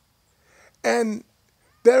pure. And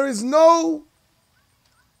there is no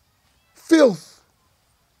filth,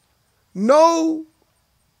 no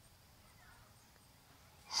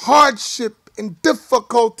hardship and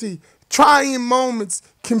difficulty, trying moments,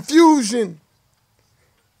 confusion.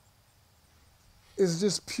 It's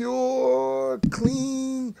just pure,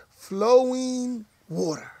 clean, flowing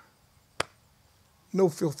water. No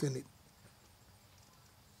filth in it.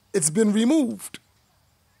 It's been removed.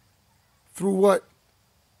 Through what?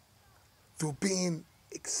 Through being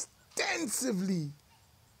extensively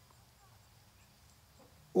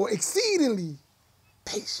or exceedingly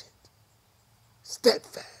patient,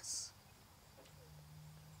 steadfast.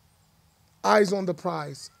 Eyes on the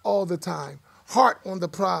prize all the time. Heart on the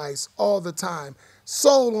prize all the time.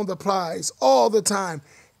 Soul on the prize all the time.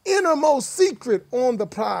 Innermost secret on the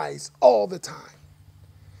prize all the time.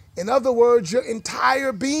 In other words, your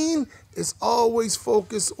entire being is always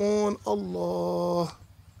focused on Allah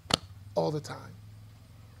all the time.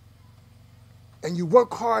 And you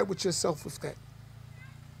work hard with yourself with that.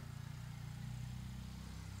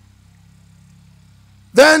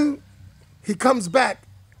 Then he comes back.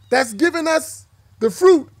 That's giving us the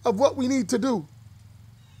fruit of what we need to do.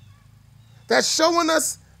 That's showing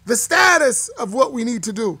us the status of what we need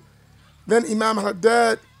to do. Then Imam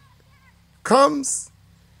Haddad comes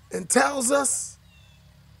and tells us,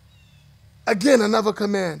 again, another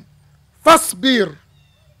command. Fasbir.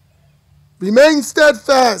 Remain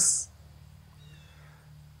steadfast.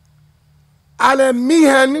 على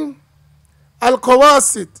المهن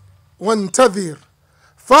القواسد وانتظر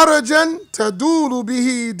فرجا تدور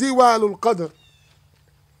به دوال القدر.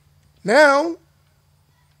 Now,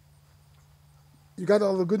 you got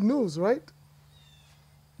all the good news, right?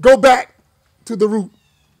 Go back to the root.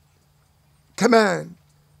 Command,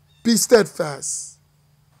 be steadfast.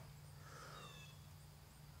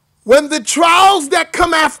 When the trials that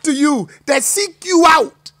come after you, that seek you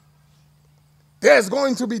out, there's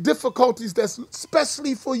going to be difficulties that's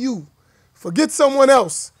especially for you. Forget someone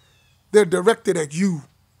else. They're directed at you.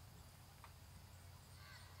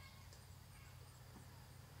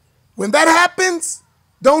 When that happens,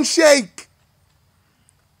 don't shake.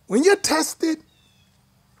 When you're tested,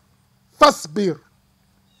 fasbir,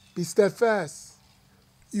 be steadfast.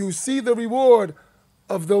 You see the reward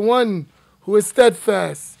of the one who is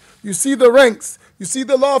steadfast. You see the ranks. You see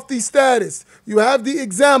the lofty status. You have the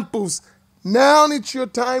examples. Now it's your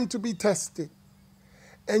time to be tested.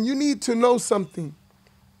 And you need to know something.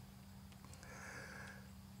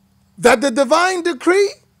 That the divine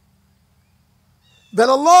decree, that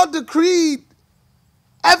Allah decreed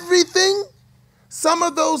everything, some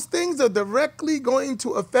of those things are directly going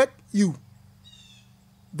to affect you.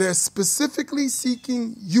 They're specifically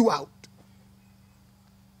seeking you out.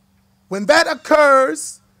 When that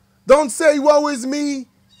occurs, don't say, woe is me,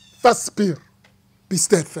 fasbir, be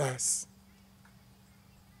steadfast.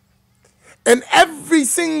 And every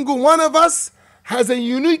single one of us has a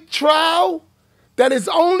unique trial that is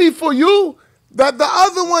only for you, that the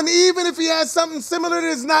other one, even if he has something similar,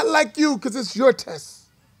 is not like you, because it's your test.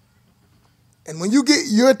 And when you get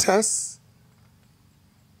your test,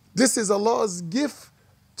 this is Allah's gift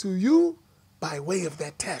to you by way of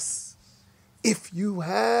that test, if you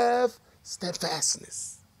have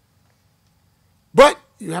steadfastness. But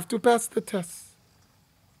you have to pass the test.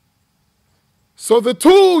 So the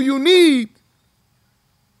tool you need,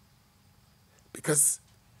 because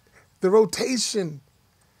the rotation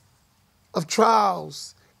of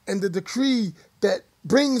trials and the decree that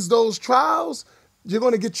brings those trials, you're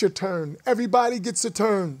going to get your turn. Everybody gets a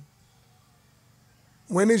turn.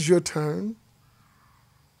 When is your turn?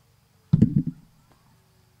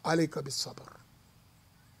 Alayka bis-sabr.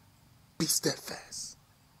 Be steadfast.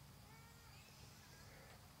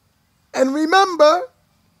 And remember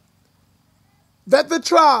that the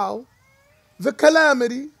trial, the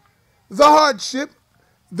calamity, the hardship,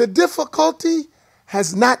 the difficulty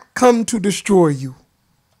has not come to destroy you.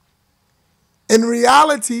 In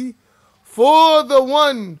reality, for the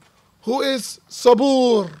one who is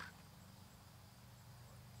sabur,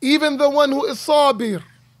 even the one who is sabir,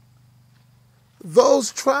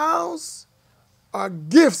 those trials are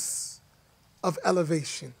gifts of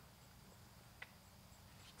elevation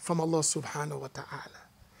from Allah subhanahu wa ta'ala.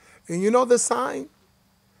 And you know the sign?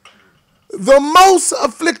 The most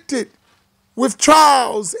afflicted with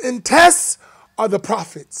trials and tests are the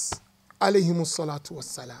prophets, alayhimus salatu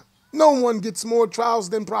wassalam. No one gets more trials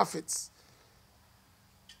than prophets.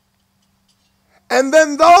 And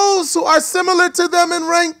then those who are similar to them in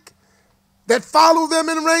rank, that follow them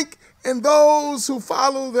in rank, and those who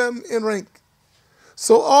follow them in rank.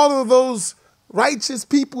 So all of those righteous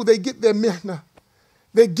people, they get their mihnah,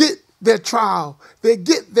 they get their trial, they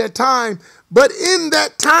get their time. But in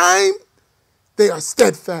that time, they are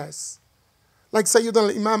steadfast. Like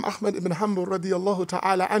Sayyidina Imam Ahmad ibn Hanbal radiyallahu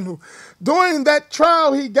ta'ala anhu. During that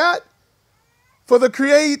trial he got for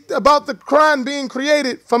the about the Quran being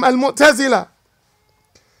created from Al-Mu'tazila.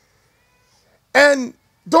 And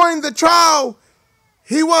during the trial,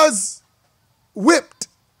 he was whipped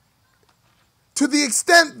to the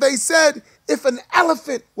extent they said if an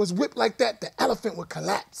elephant was whipped like that, the elephant would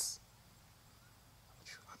collapse.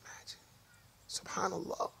 Imagine.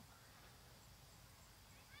 Subhanallah.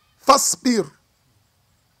 Fasbir.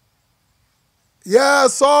 Ya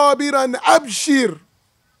sabiran abshir.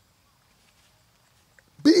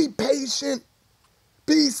 Be patient,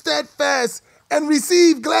 be steadfast, and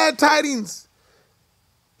receive glad tidings.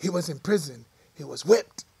 He was in prison. He was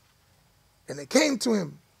whipped. And they came to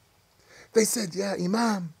him. They said, yeah,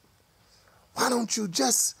 Imam, why don't you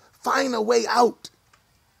just find a way out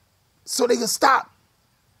so they can stop?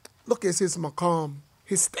 Look at his maqam,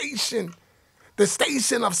 his station, the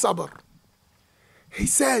station of sabr. He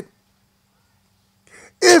said,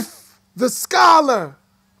 if the scholar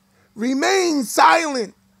remains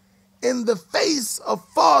silent in the face of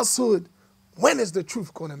falsehood, when is the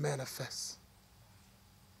truth going to manifest?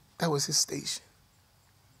 That was his station.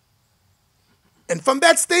 And from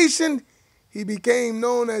that station, he became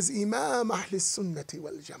known as Imam Ahl Sunnati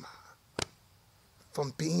wal Jama'ah.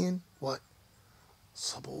 From being what?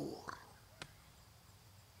 Sabur.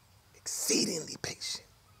 exceedingly patient,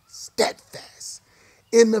 steadfast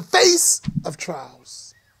in the face of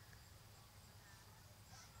trials.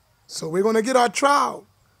 So we're going to get our trial.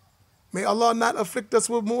 May Allah not afflict us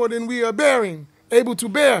with more than we are able to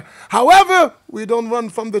bear. However, we don't run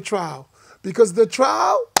from the trial, because the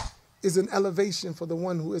trial is an elevation for the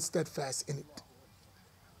one who is steadfast in it.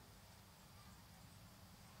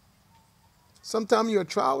 Sometimes your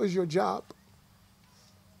trial is your job.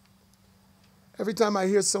 Every time I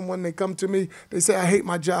hear someone, they come to me, they say, I hate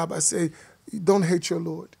my job. I say, don't hate your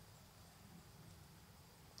Lord.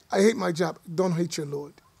 I hate my job. Don't hate your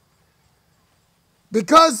Lord.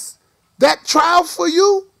 Because that trial for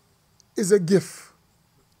you is a gift.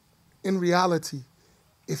 In reality,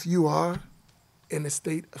 if you are in a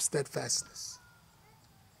state of steadfastness.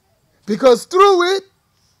 Because through it,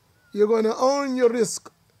 you're going to earn your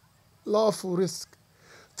risk, lawful risk.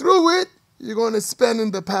 Through it, you're going to spend in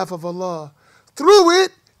the path of Allah. Through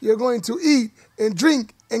it, you're going to eat and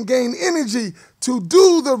drink and gain energy to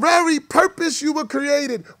do the very purpose you were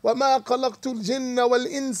created. وَمَا خَلَقْتُ الْجِنَّ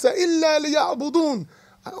وَالْإِنسَ إِلَّا لِيَعْبُدُونَ.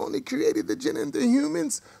 I only created the jinn and the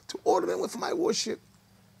humans to order them with my worship.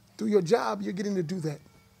 Through your job, you're getting to do that.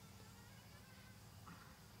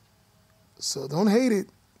 So don't hate it.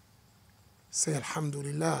 Say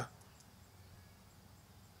Alhamdulillah.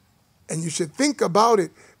 And you should think about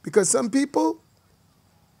it, because some people,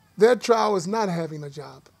 their trial is not having a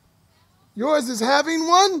job. Yours is having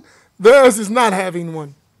one, theirs is not having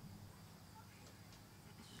one.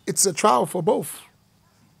 It's a trial for both.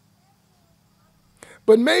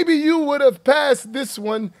 But maybe you would have passed this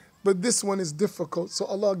one, but this one is difficult. So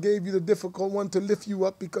Allah gave you the difficult one to lift you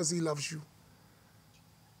up because He loves you.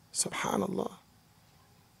 Subhanallah.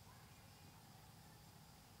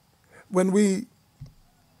 When we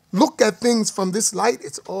look at things from this light,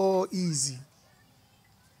 it's all easy.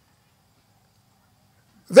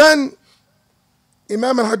 Then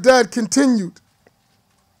Imam al-Haddad continued.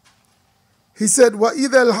 He said,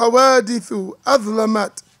 وَإِذَا الْحَوَادِثُ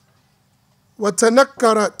أَظْلَمَتْ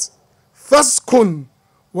وَتَنَكَّرَتْ فَاسْكُنْ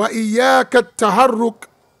وَإِيَّاكَ التَّحَرُّكَ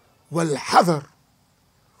وَالْحَذَرُ.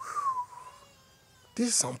 These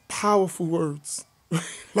are some powerful words.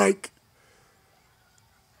 Like,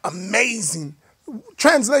 amazing.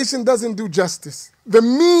 Translation doesn't do justice. The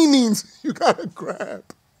meanings you gotta grab.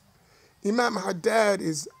 Imam Haddad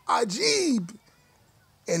is ajib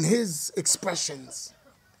in his expressions.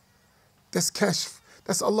 That's kashf.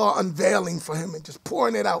 That's Allah unveiling for him and just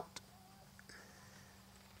pouring it out.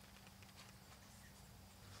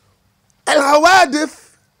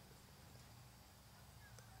 Al-Hawadith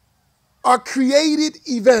are created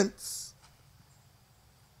events.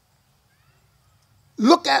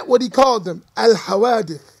 Look at what he called them.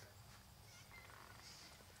 Al-Hawadith.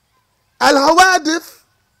 Al-Hawadith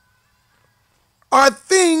are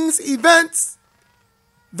things, events,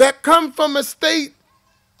 that come from a state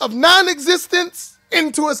of non-existence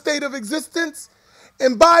into a state of existence,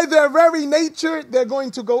 and by their very nature, they're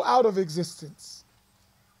going to go out of existence.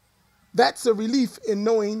 That's a relief in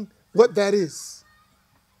knowing what that is.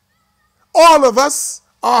 All of us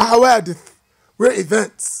are hawadith. We're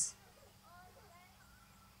events.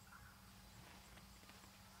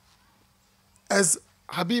 As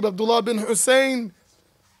Habib Abdullah bin Hussein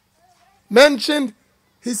mentioned,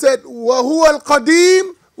 he said, وَهُوَ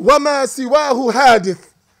الْقَدِيمُ وَمَا سِوَاهُ حَادِث.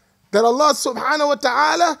 That Allah subhanahu wa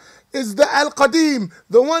ta'ala is the Al-Qadim,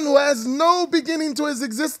 the one who has no beginning to his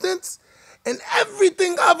existence, and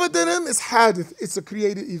everything other than him is hadith. It's a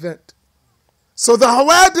created event. So the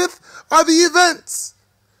hawadith are the events.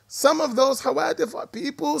 Some of those hawadith are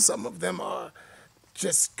people, some of them are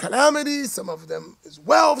just calamities, some of them is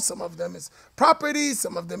wealth, some of them is property,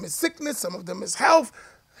 some of them is sickness, some of them is health.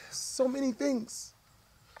 So many things.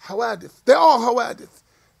 Hawadith. They're all hawadith.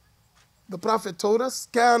 The Prophet told us,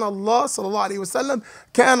 كان الله صلى الله عليه وسلم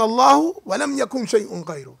كان الله ولم يكن شيء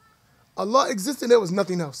غيره. Allah existed, there was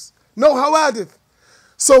nothing else. No hawadith.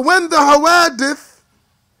 So when the hawadith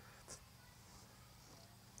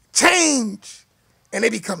change and they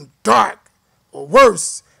become dark or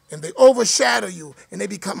worse and they overshadow you and they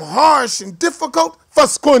become harsh and difficult,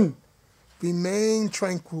 faskun, remain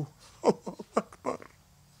tranquil.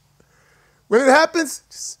 When it happens,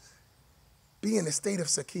 just be in a state of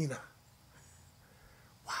sakina.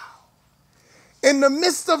 Wow. In the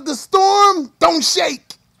midst of the storm, don't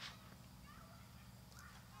shake.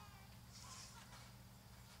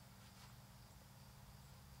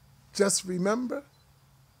 Just remember,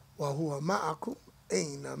 وَهُوَ مَعَكُمْ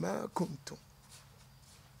أَيْنَمَا كُنْتُمْ.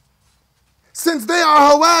 Since they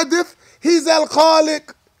are hawadith, He's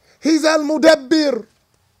Al-Khaliq, He's Al-Mudabbir.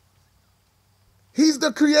 He's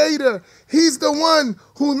the creator. He's the one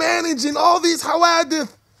who managing all these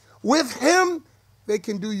hawadith. With him, they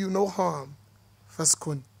can do you no harm.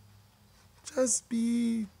 Faskun. Just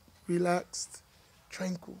be relaxed,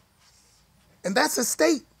 tranquil. And that's a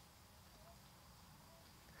state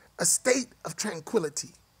of tranquility.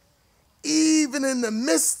 Even in the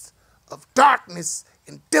midst of darkness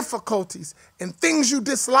and difficulties and things you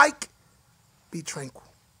dislike, be tranquil.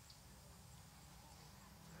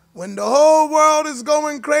 When the whole world is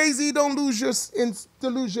going crazy, don't lose your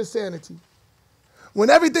sanity. When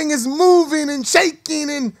everything is moving and shaking,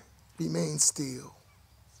 and remain still.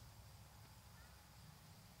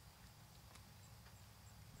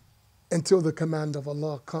 Until the command of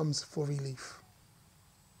Allah comes for relief.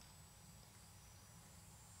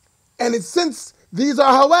 And since these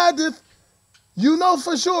are hawadith, you know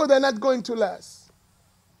for sure they're not going to last.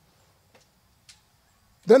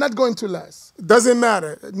 They're not going to last. It doesn't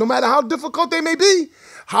matter. No matter how difficult they may be,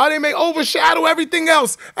 how they may overshadow everything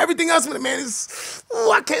else. Everything else, man, is,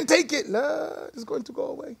 oh, I can't take it. Nah, it's going to go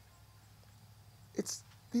away.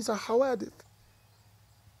 These are hawadith.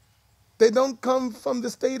 They don't come from the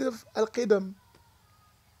state of al-qidam.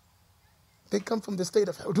 They come from the state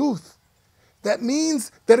of huduth. That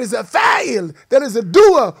means there is a fa'il, there is a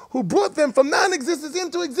doer who brought them from non-existence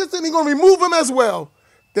into existence, and he's going to remove them as well.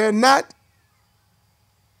 They're not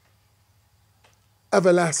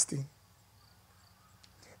everlasting.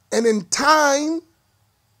 And in time,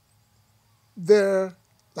 they're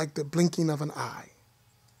like the blinking of an eye.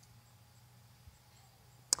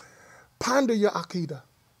 Ponder your aqidah,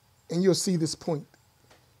 and you'll see this point.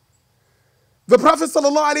 The Prophet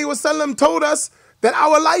ﷺ told us that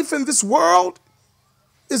our life in this world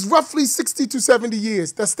is roughly 60 to 70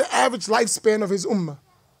 years. That's the average lifespan of his ummah.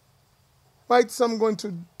 Right? Some going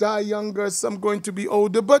to die younger, some going to be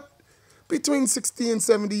older, but between 60 and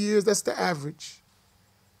 70 years, that's the average.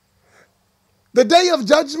 The day of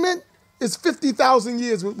judgment is 50,000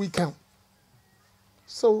 years what we count.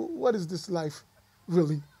 So what is this life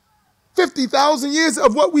really? 50,000 years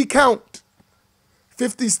of what we count.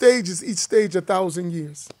 50 stages, each stage 1,000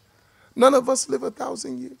 years. None of us live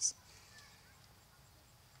 1,000 years.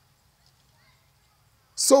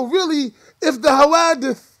 So really, if the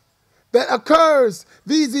hawadith that occurs,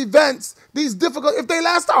 these events, these difficult, if they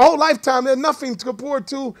last our whole lifetime, they're nothing to compare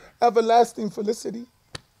to everlasting felicity.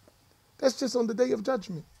 That's just on the day of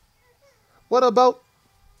judgment. What about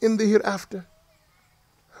in the hereafter?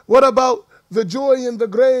 What about the joy in the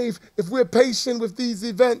grave? If we're patient with these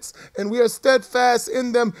events and we are steadfast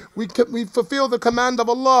in them, we fulfill the command of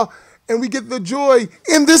Allah, and we get the joy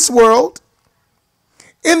in this world,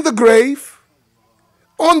 in the grave,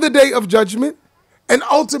 on the day of judgment, and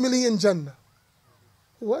ultimately in Jannah.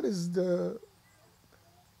 What did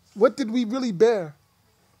we really bear?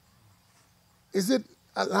 Is it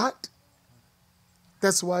a lot?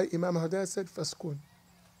 That's why Imam Haddad said, Faskun.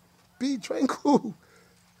 Be tranquil.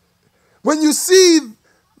 When you see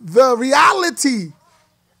the reality,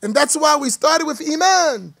 and that's why we started with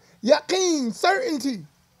Iman, Yaqeen, certainty.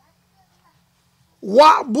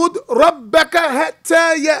 Wa'bud rabbaka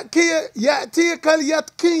hatta ya'tiyaka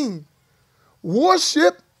al-yaqeen.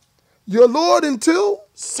 Worship your Lord until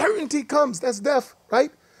certainty comes. That's death,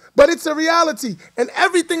 right? But it's a reality. And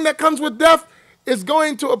everything that comes with death is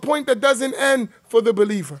going to a point that doesn't end for the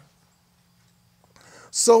believer.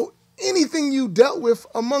 So anything you dealt with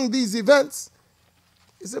among these events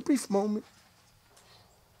is a brief moment.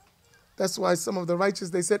 That's why some of the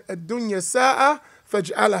righteous, they said, Ad-dunya sa'a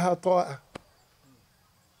faj'alaha ta'a.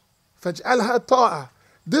 Faj'alha ta'a.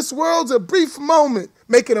 This world's a brief moment.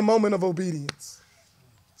 Make it a moment of obedience.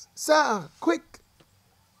 Sa'a, quick,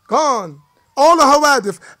 gone. All the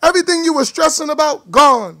hawadith, everything you were stressing about,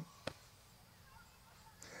 gone.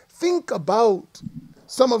 Think about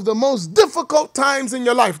some of the most difficult times in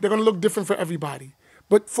your life. They're going to look different for everybody.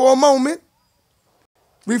 But for a moment,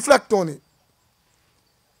 reflect on it.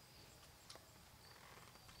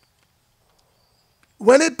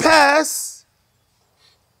 When it passes,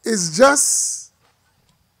 it's just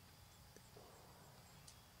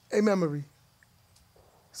a memory.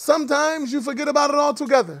 Sometimes you forget about it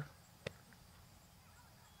altogether.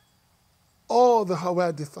 All the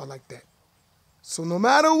hawadith are like that. So no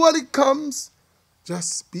matter what it comes,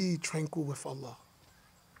 just be tranquil with Allah.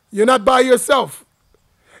 You're not by yourself.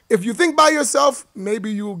 If you think by yourself,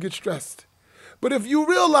 maybe you will get stressed. But if you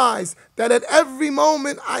realize that at every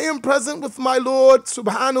moment I am present with my Lord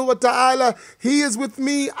subhanahu wa ta'ala, He is with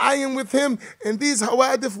me, I am with Him, and these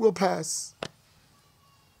hawadith will pass.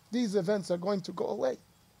 These events are going to go away.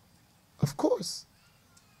 Of course.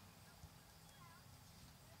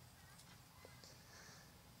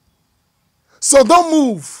 So don't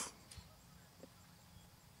move.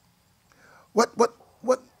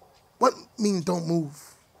 What mean don't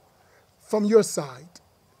move? From your side.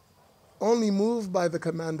 Only move by the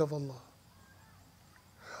command of Allah.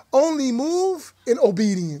 Only move in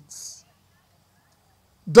obedience.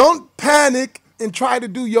 Don't panic and try to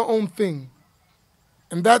do your own thing.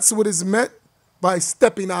 And that's what is meant by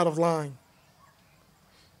stepping out of line.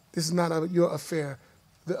 This is not your affair.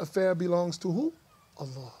 The affair belongs to who?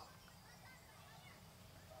 Allah.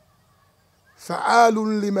 فَعَالٌ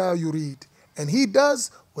لِمَا يُرِيدُ. And He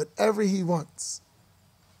does whatever He wants.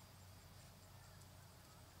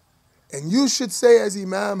 And you should say, as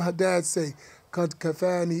Imam Haddad say, قَدْ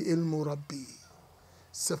كَفَانِي إِلْمُ رَبِّي.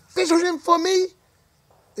 Sufficient for me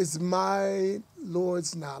is my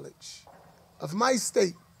Lord's knowledge of my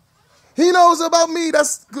state. He knows about me.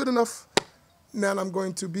 That's good enough. Now I'm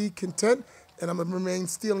going to be content and I'm going to remain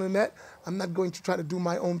still in that. I'm not going to try to do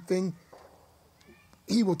my own thing.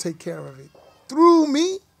 He will take care of it. Through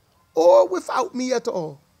me or without me at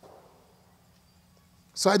all.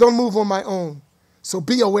 So I don't move on my own. So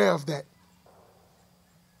be aware of that.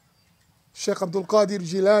 Sheikh Abdul Qadir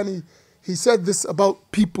Jilani, he said this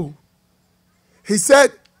about people. He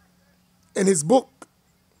said in his book,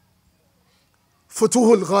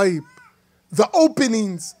 Futuhul Ghaib, the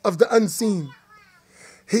openings of the unseen.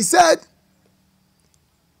 He said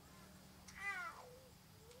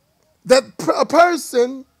that a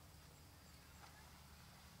person,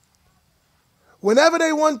 whenever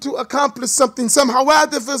they want to accomplish something, some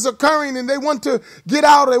hawadith is occurring and they want to get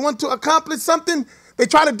out, or they want to accomplish something, they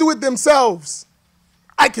try to do it themselves.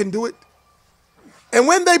 I can do it. And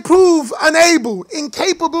when they prove unable,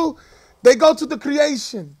 incapable, they go to the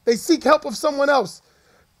creation. They seek help of someone else.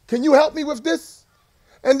 Can you help me with this?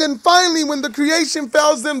 And then finally, when the creation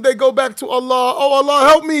fails them, they go back to Allah. Oh, Allah,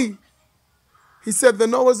 help me. He said, the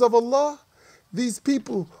knowers of Allah, these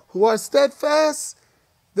people who are steadfast,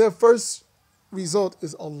 their first result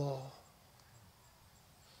is Allah.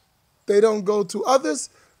 They don't go to others,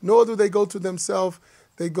 nor do they go to themselves.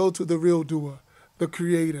 They go to the real doer, the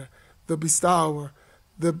creator, the bestower,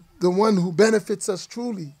 the one who benefits us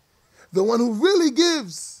truly, the one who really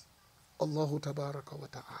gives, Allahu Tabaraka wa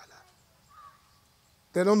Ta'ala.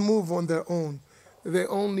 They don't move on their own. They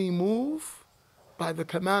only move by the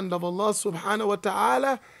command of Allah Subhanahu wa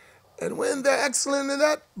Ta'ala, and when they're excellent in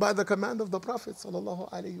that, by the command of the Prophet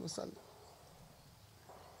Sallallahu Alaihi Wasallam.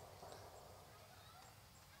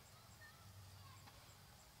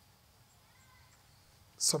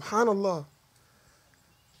 Subhanallah.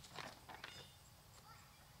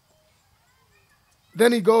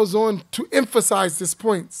 Then he goes on to emphasize these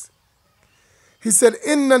points. He said,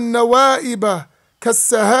 إِنَّ النَّوَائِبَ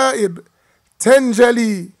كَالسَّهَائِبِ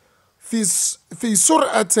تَنْجَلِي في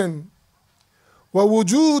سرعة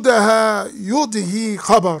ووجودها يضهي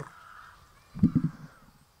خبر.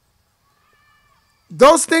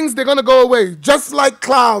 Those things, they're going to go away. Just like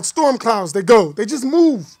clouds, storm clouds, they go. They just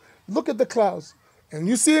move. Look at the clouds. And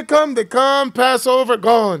you see it come, they come, pass over,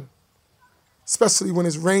 gone. Especially when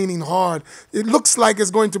it's raining hard. It looks like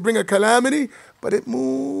it's going to bring a calamity, but it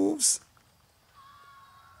moves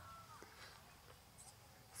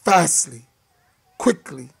fastly,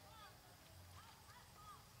 quickly.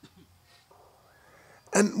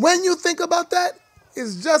 And when you think about that,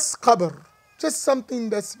 it's just khabar, just something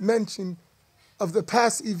that's mentioned of the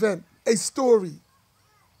past event, a story.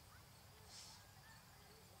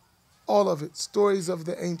 All of it, stories of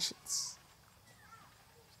the ancients.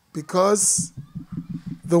 Because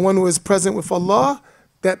the one who is present with Allah,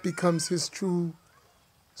 that becomes his true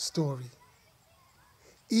story.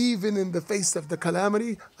 Even in the face of the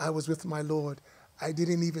calamity, I was with my Lord. I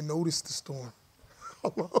didn't even notice the storm.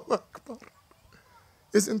 Allahu Akbar.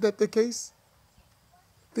 Isn't that the case?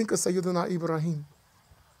 Think of Sayyidina Ibrahim.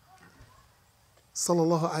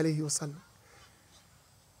 Sallallahu Alaihi Wasallam.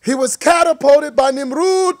 He was catapulted by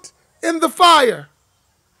Nimrud in the fire.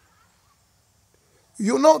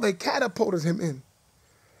 You know, they catapulted him in.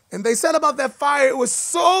 And they said about that fire, it was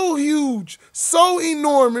so huge, so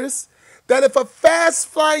enormous, that if a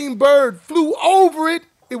fast-flying bird flew over it,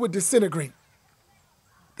 it would disintegrate.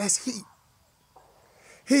 That's heat.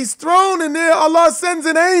 He's thrown in there. Allah sends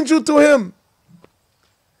an angel to him.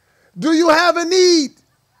 Do you have a need?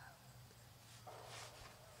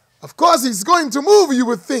 Of course, he's going to move, you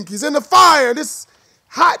would think. He's in the fire, this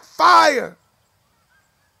hot fire.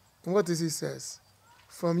 And what does he say?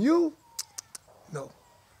 From you? No.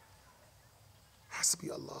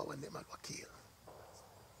 Hasbi Allah wa ni'mal wakil.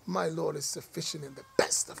 My Lord is sufficient and the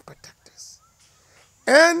best of protectors.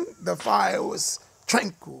 And the fire was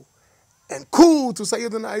tranquil and cool to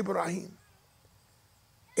Sayyidina Ibrahim.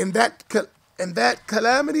 In that And that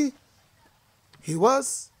calamity, he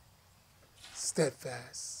was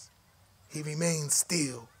steadfast. He remained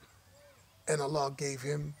still. And Allah gave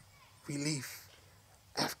him relief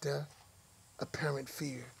after apparent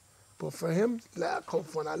fear. But for him, لا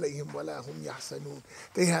خوف عليهم ولا هم يحزنون.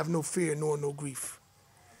 They have no fear nor no grief.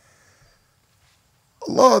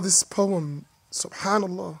 Allah, this poem,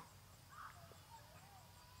 subhanallah.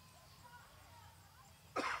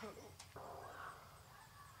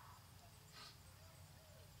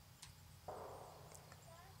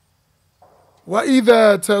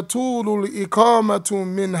 وإذا تطول الإقامة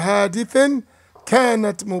من حادث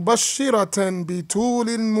كانت مبشرة بطول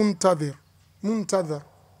المنتظر منتظر.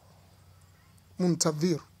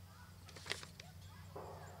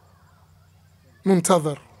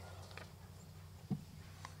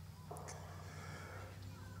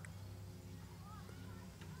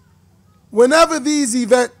 Whenever these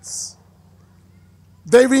events,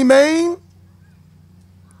 they remain,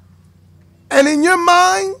 and in your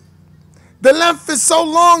mind, the length is so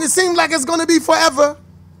long, it seems like it's going to be forever.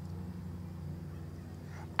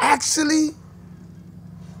 Actually,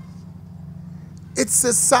 it's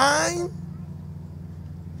a sign,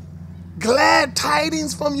 glad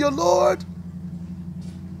tidings from your Lord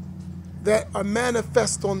that are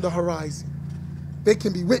manifest on the horizon. They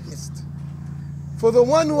can be witnessed. For the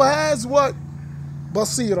one who has what?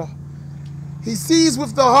 Basira. He sees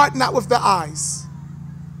with the heart, not with the eyes.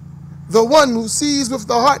 The one who sees with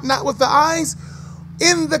the heart, not with the eyes,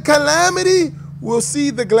 in the calamity will see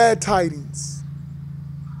the glad tidings.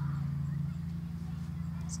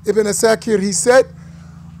 Ibn Asakir, he said,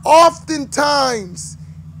 oftentimes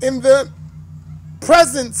in the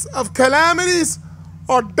presence of calamities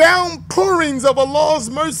are downpourings of Allah's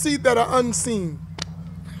mercy that are unseen.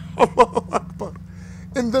 Allahu Akbar.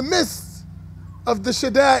 In the midst of the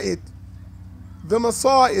shada'id, the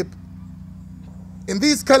masa'ib, in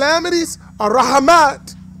these calamities are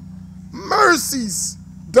rahmat, mercies,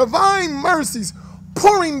 divine mercies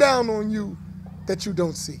pouring down on you that you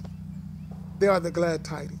don't see. They are the glad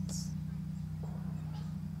tidings.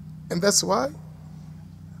 And that's why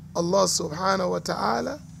Allah subhanahu wa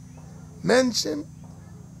ta'ala mentioned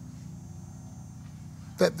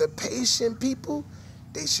that the patient people,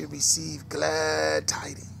 they should receive glad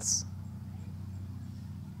tidings.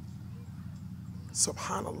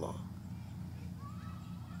 Subhanallah.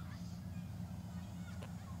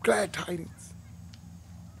 Glad tidings.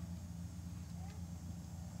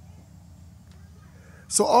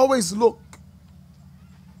 So always look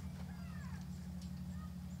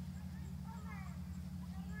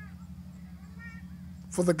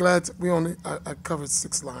for the glad. I covered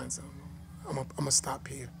 6 lines. I'm gonna stop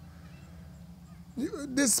here.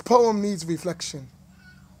 This poem needs reflection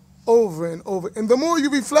over and over. And the more you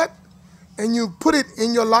reflect and you put it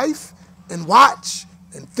in your life and watch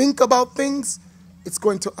and think about things, it's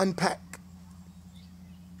going to unpack.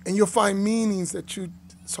 And you'll find meanings that you,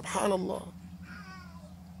 subhanallah.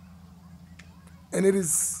 And it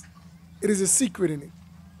is a secret in it.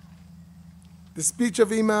 The speech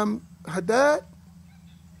of Imam Haddad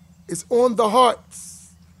is on the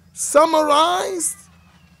hearts, summarized,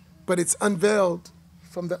 but it's unveiled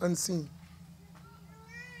from the unseen.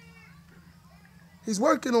 He's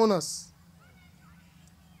working on us.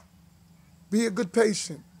 Be a good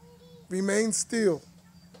patient. Remain still.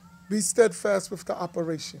 Be steadfast with the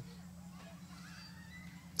operation.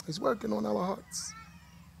 He's working on our hearts.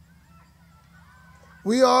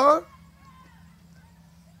 We are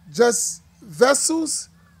just vessels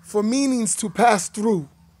for meanings to pass through.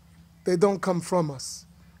 They don't come from us.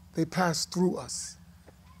 They pass through us.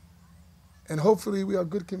 And hopefully we are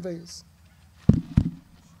good conveyors.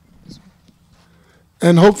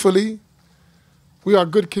 And hopefully we are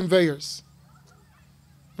good conveyors.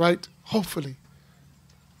 Right? Hopefully.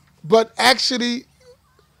 But actually,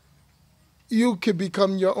 you could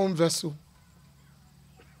become your own vessel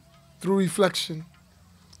through reflection,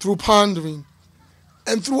 through pondering,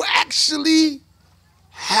 and through actually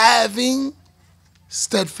having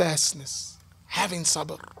steadfastness, having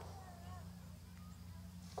sabr.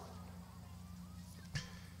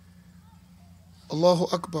 Allahu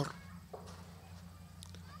Akbar.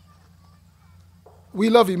 We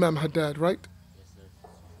love Imam Haddad, right?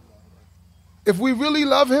 If we really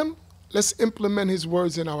love him, let's implement his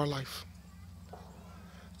words in our life.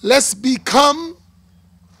 Let's become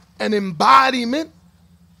an embodiment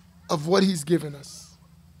of what he's given us.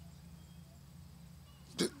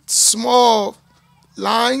 The small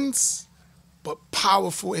lines, but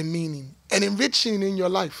powerful in meaning and enriching in your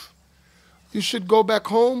life. You should go back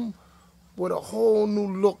home with a whole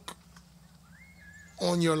new look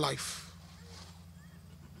on your life.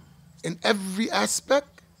 in every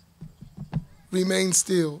aspect, remain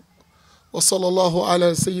still. وصلى الله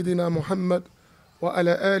على سيدنا محمد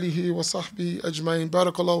وعلى آله وصحبه أجمعين.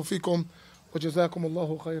 بارك الله فيكم وجزاكم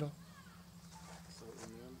الله خيرا. So,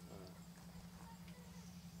 Imam,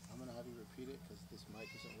 I'm going to have you repeat it because this mic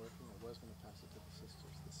isn't working. I was going to pass it to the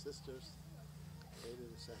sisters. The sisters created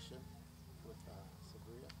a session with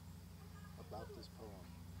Sabria about this poem.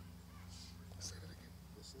 Say that again.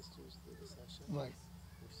 The sisters did a session Right,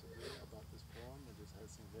 with Sabria about this poem and just had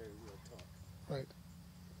some very real talk. right.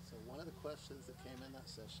 So one of the questions that came in that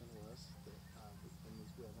session was that,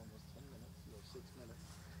 we have almost 10 minutes, we have 6 minutes.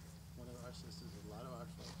 One of our sisters, a lot of our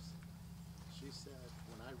folks, she said,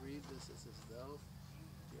 when I read this, it's as though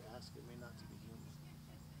you're asking me not to be human.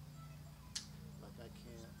 Like I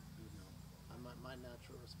can't, my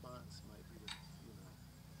natural response might be to,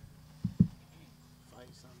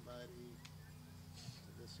 fight somebody, to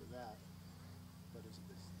this or that. But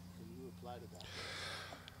can you reply to that?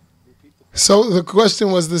 Repeat the question. So the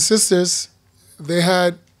question was, the sisters, they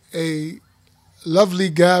had a lovely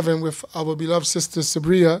gathering with our beloved sister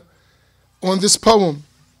Sabria on this poem.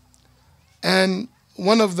 And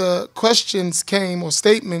one of the questions came, or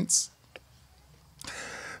statements,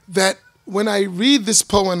 that when I read this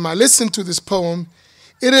poem, I listen to this poem,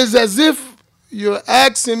 it is as if you're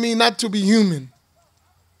asking me not to be human.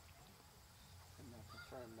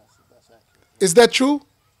 That's accurate. Is that true?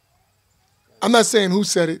 I'm not saying who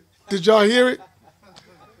said it. Did y'all hear it?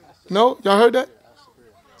 No? Y'all heard that?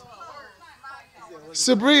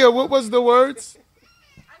 Sabria, what was the words?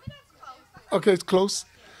 Okay, it's close.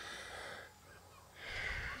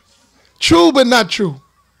 True but not true.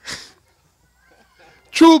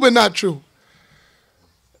 True but not true.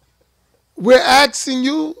 We're asking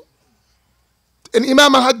you, and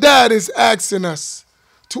Imam al-Haddad is asking us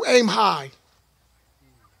to aim high.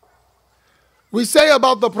 We say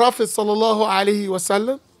about the Prophet sallallahu alaihi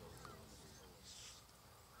wasallam,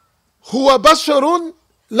 huwa basharun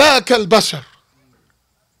la kal bashar.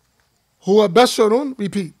 Huwa basharun,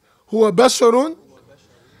 repeat, huwa basharun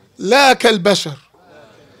la kal bashar.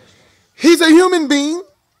 He's a human being,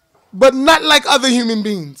 but not like other human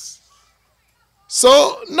beings.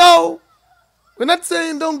 So, no, we're not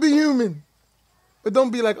saying don't be human, but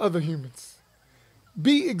don't be like other humans.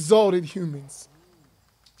 Be exalted humans.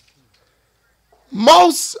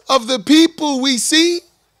 Most of the people we see,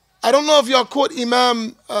 I don't know if y'all caught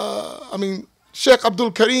Sheikh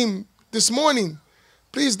Abdul Karim this morning.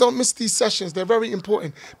 Please don't miss these sessions. They're very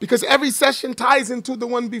important because every session ties into the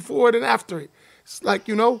one before it and after it. It's like,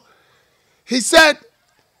 he said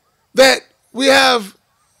that we have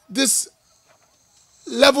this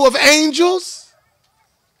level of angels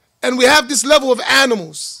and we have this level of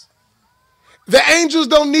animals. The angels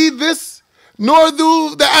don't need this, nor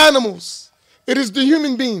do the animals. It is the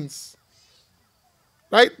human beings.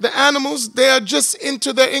 Right? The animals, they are just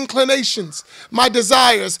into their inclinations, my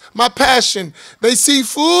desires, my passion. They see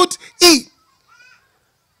food, eat.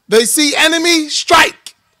 They see enemy,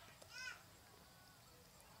 strike.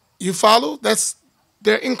 You follow? That's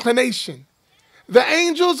their inclination. The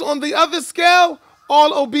angels on the other scale,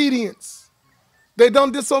 all obedience. They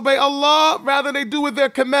don't disobey Allah, rather they do what they're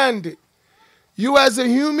commanded. You as a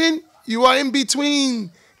human, you are in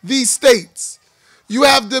between these states. You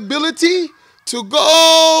have the ability to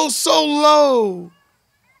go so low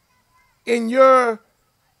in your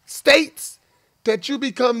states that you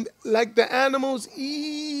become like the animals,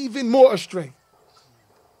 even more astray.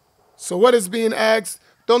 So what is being asked?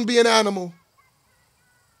 Don't be an animal.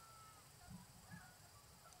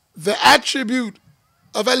 The attribute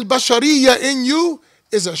of al-bashariyya in you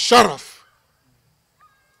is a sharaf.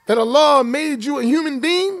 That Allah made you a human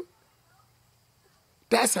being,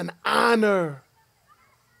 that's an honor.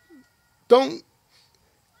 Don't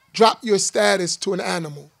drop your status to an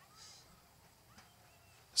animal.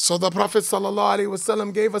 So the Prophet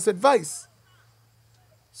ﷺ gave us advice.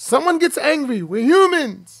 Someone gets angry, we're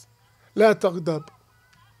humans. La taghdab.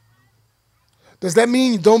 Does that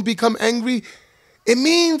mean you don't become angry? It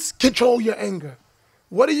means control your anger.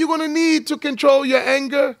 What are you going to need to control your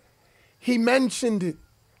anger? He mentioned it.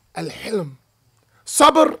 Al-hilm.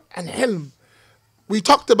 Sabr and hilm. We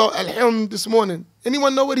talked about al-hilm this morning.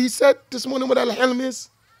 Anyone know what he said this morning, what al-hilm is?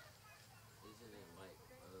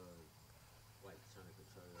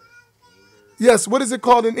 Yes, what is it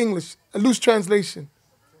called in English? A loose translation.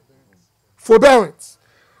 Forbearance.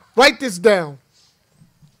 Write this down.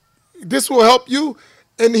 This will help you,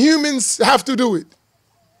 and humans have to do it.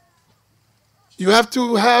 You have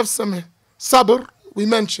to have some sabr, we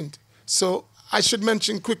mentioned. So I should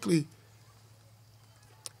mention quickly.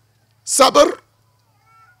 Sabr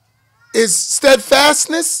is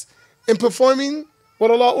steadfastness in performing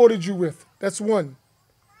what Allah ordered you with. That's one.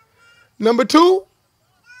 Number two,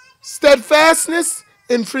 steadfastness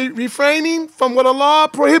in refraining from what Allah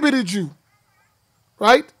prohibited you.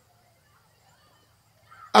 Right?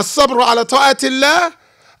 As-sabru ala ta'atillah,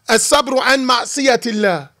 as-sabru an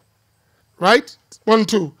ma'siyatillah. Right? 1,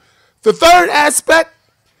 2. The third aspect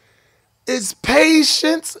is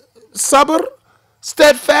patience, sabr,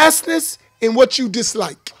 steadfastness in what you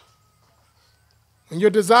dislike. When your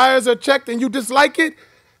desires are checked and you dislike it,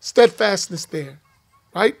 steadfastness there.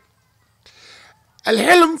 Right?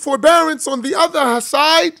 Al-hilm, forbearance, on the other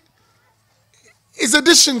side, is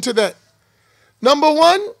addition to that. Number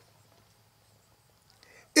one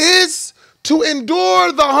is to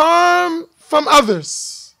endure the harm from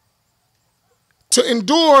others. To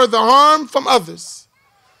endure the harm from others.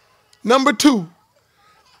 Number two,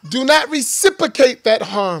 do not reciprocate that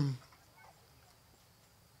harm.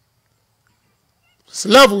 It's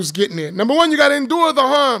levels getting there. Number one, you got to endure the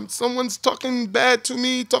harm. Someone's talking bad to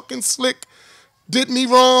me, talking slick, did me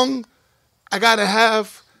wrong. I got to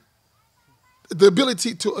have the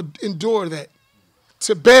ability to endure that,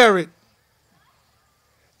 to bear it,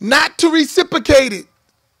 not to reciprocate it.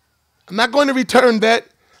 I'm not going to return that.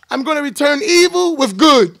 I'm going to return evil with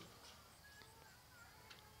good.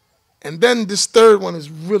 And then this third one is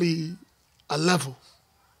really a level.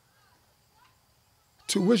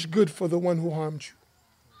 To wish good for the one who harmed you.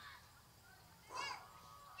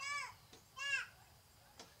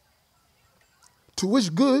 To wish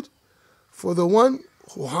good for the one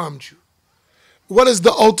who harmed you. What is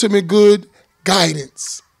the ultimate good?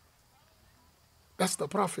 Guidance. That's the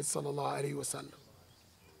Prophet sallallahu alaihi wasallam.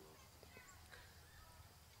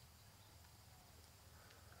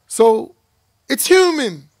 So it's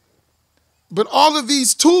human, but all of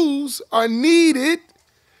these tools are needed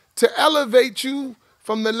to elevate you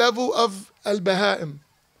from the level of al-baha'im,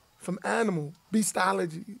 from animal,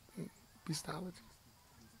 beastology. Beastology.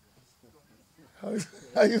 How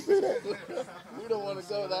you say that? We don't want to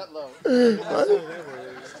go that low.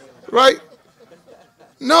 Right?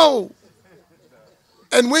 No.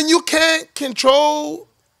 And when you can't control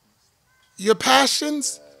your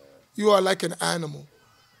passions, you are like an animal.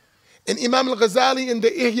 And Imam Al-Ghazali in the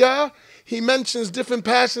Ihya, he mentions different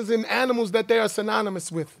passions in animals that they are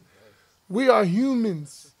synonymous with. We are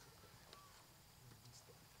humans.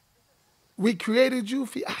 We created you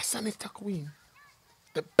fi ahsani taqweem,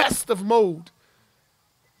 the best of mode.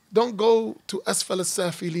 Don't go to asfal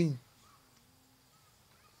as-safilin.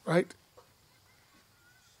 Right?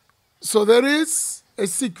 So there is a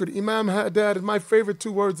secret. Imam Haddad is my favorite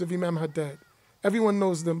 2 words of Imam Haddad. Everyone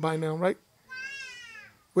knows them by now, right?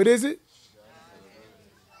 What is it?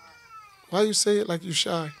 Why you say it like you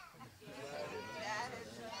shy?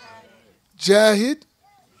 Jahid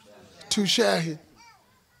to shahid.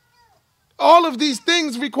 All of these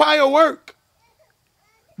things require work.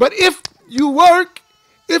 But if you work,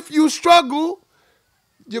 if you struggle,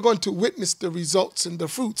 you're going to witness the results and the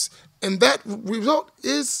fruits. And that result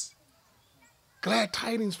is glad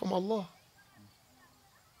tidings from Allah.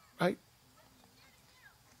 Right?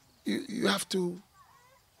 You have to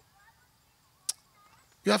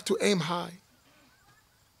aim high.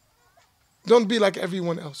 Don't be like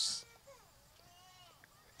everyone else.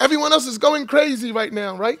 Everyone else is going crazy right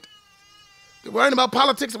now, right? They're worrying about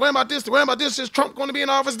politics, they're worrying about this, they're worrying about this, is Trump going to be in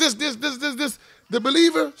office, this. The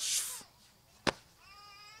believer,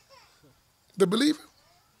 the believer.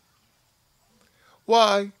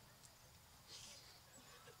 Why?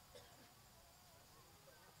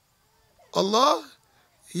 Allah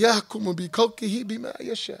yahkumu bi khalqihi bima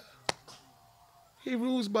yasha. He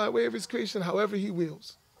rules by way of his creation however he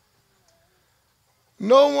wills.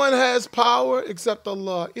 No one has power except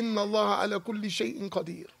Allah. Inna Allah ala kulli shay'in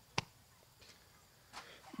qadir.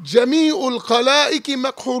 Jami'ul khala'iki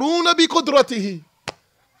makhuruna bi qudratihi.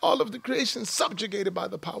 All of the creation subjugated by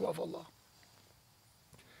the power of Allah.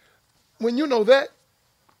 When you know that,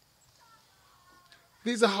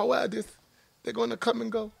 these are hawadith. They're going to come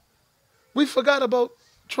and go. We forgot about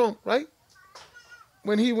Trump, right?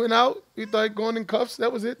 When he went out, he thought going in cuffs,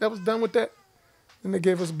 that was it. That was done with that. And they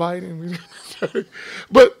gave us Biden.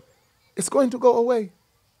 But it's going to go away.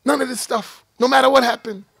 None of this stuff, no matter what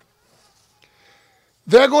happened.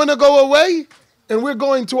 They're going to go away, and we're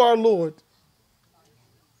going to our Lord.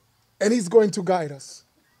 And he's going to guide us.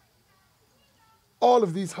 All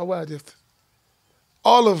of these hawadith,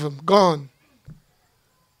 all of them gone.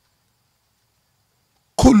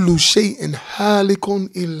 Kullu shay'in halikun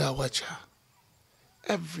illa wajha.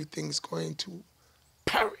 Everything's going to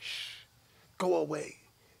perish, go away,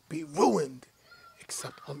 be ruined,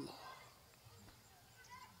 except Allah.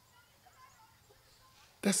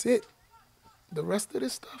 That's it. The rest of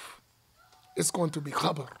this stuff, it's going to be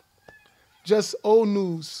khabar. Just old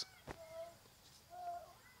news.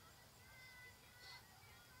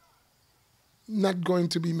 Not going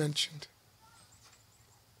to be mentioned.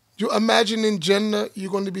 You imagine in Jannah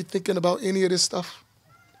you're going to be thinking about any of this stuff?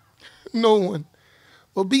 No one.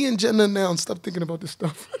 Well, be in Jannah now and stop thinking about this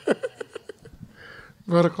stuff.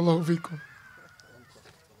 Barakallahu feekum.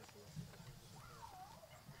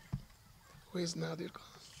 Where's Nadir? You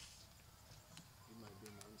might be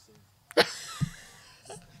unseen.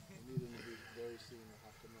 You need him to be very seen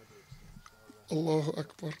after Maghrib. Allahu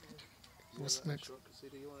Akbar. What's next? Short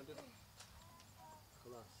qasida you want to do?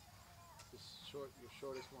 Khalas. This short, your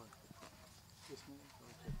shortest one. This one?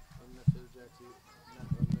 Okay. I'm not fil jati. Not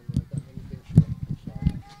anything short.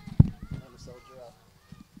 Inshallah. I'm a soldier out.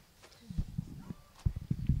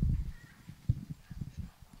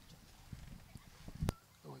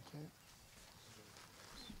 Oh, I can't.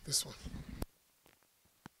 This one.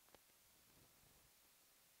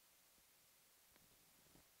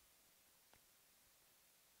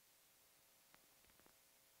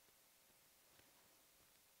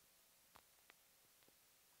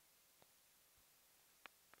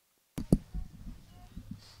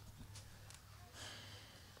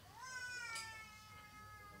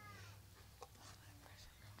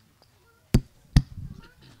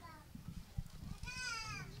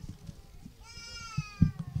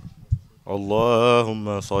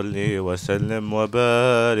 اللهم صل وسلم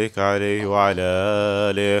وبارك عليه وعلى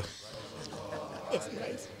آله.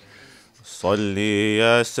 صل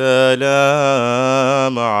يا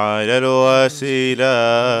سلام على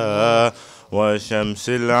الوسيلة وشمس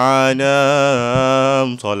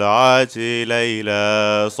العنام طلعت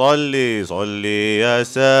ليلى. صل يا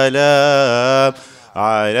سلام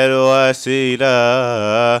على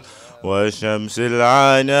الوسيلة وشمس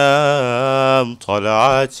العنام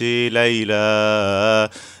طلعت ليلى.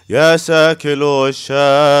 يا ساكل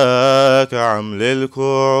الشاك عمل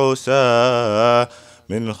الكعوسا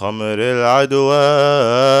من خمر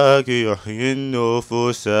العدواك يحيي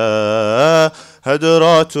النفوس.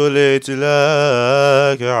 هدرات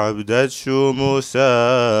الإتلاك عبدت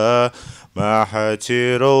شموسا محت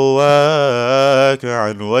رواك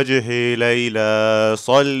عن وجه ليلى.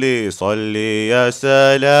 صل يا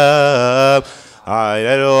سلام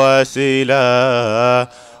على الوسيلة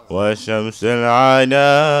وشمس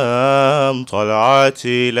العنام طلعت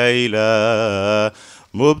ليلى.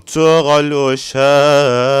 مبتغى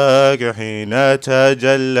الأشاك حين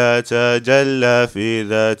تجلى في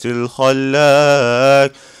ذات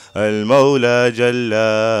الخلاك المولى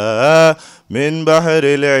جلى. من بحر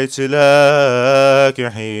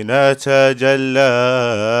الاعتلاك حين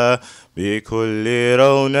تجلى بكل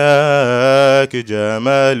روناك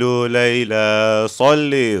جمال ليلى.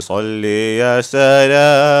 صل يا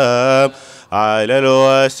سلام على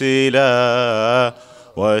الوسيلة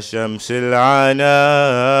وشمس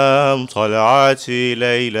العنام طلعت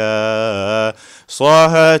ليلى.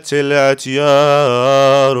 صاحت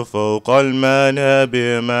الأتيار فوق المنابر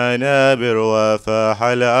وفاح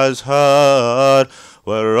الأزهار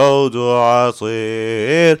والروض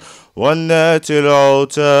عطير والنات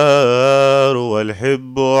العتار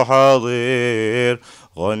والحب حاضر.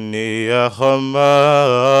 غني يا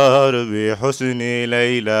خمار بحسن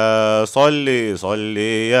ليلى. صل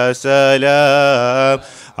يا سلام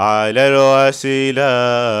على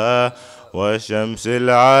الوسيلة وشمس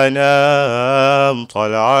العنام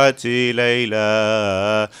طلعت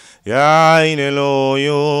ليلى. يا عين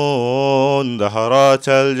العيون دهرات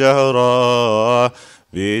الجهرة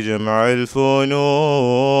بجمع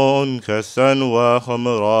الفنون كسا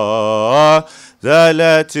وخمرا.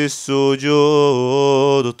 زالت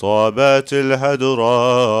السجود طابت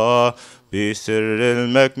الهدرة بسر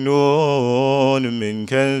المكنون من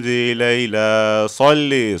كنز ليلى.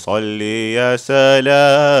 صل يا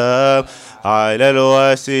سلام على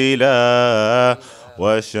الوسيلة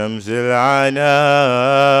والشمس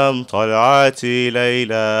العنام طلعت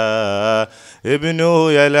ليلى.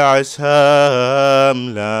 ابنوا يا العسام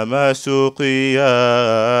لا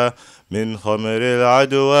سقيا من خمر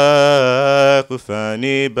العدواق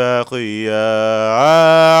فاني باقيا.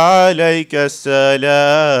 عليك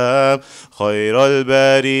السلام خير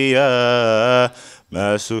البرية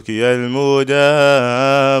ما سكي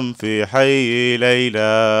المدام في حي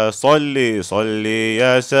ليلى. صل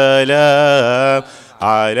يا سلام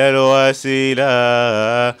على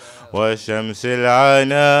الوسيلة وشمس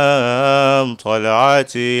العنام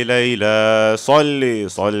طلعت ليلى. صل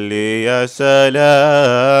يا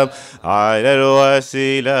سلام على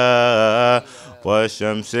الوسيلة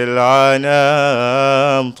والشمس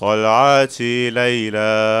العنام طلعتي ليلى.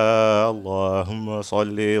 اللهم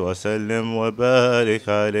صل وسلم وبارك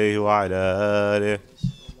عليه وعلى آله.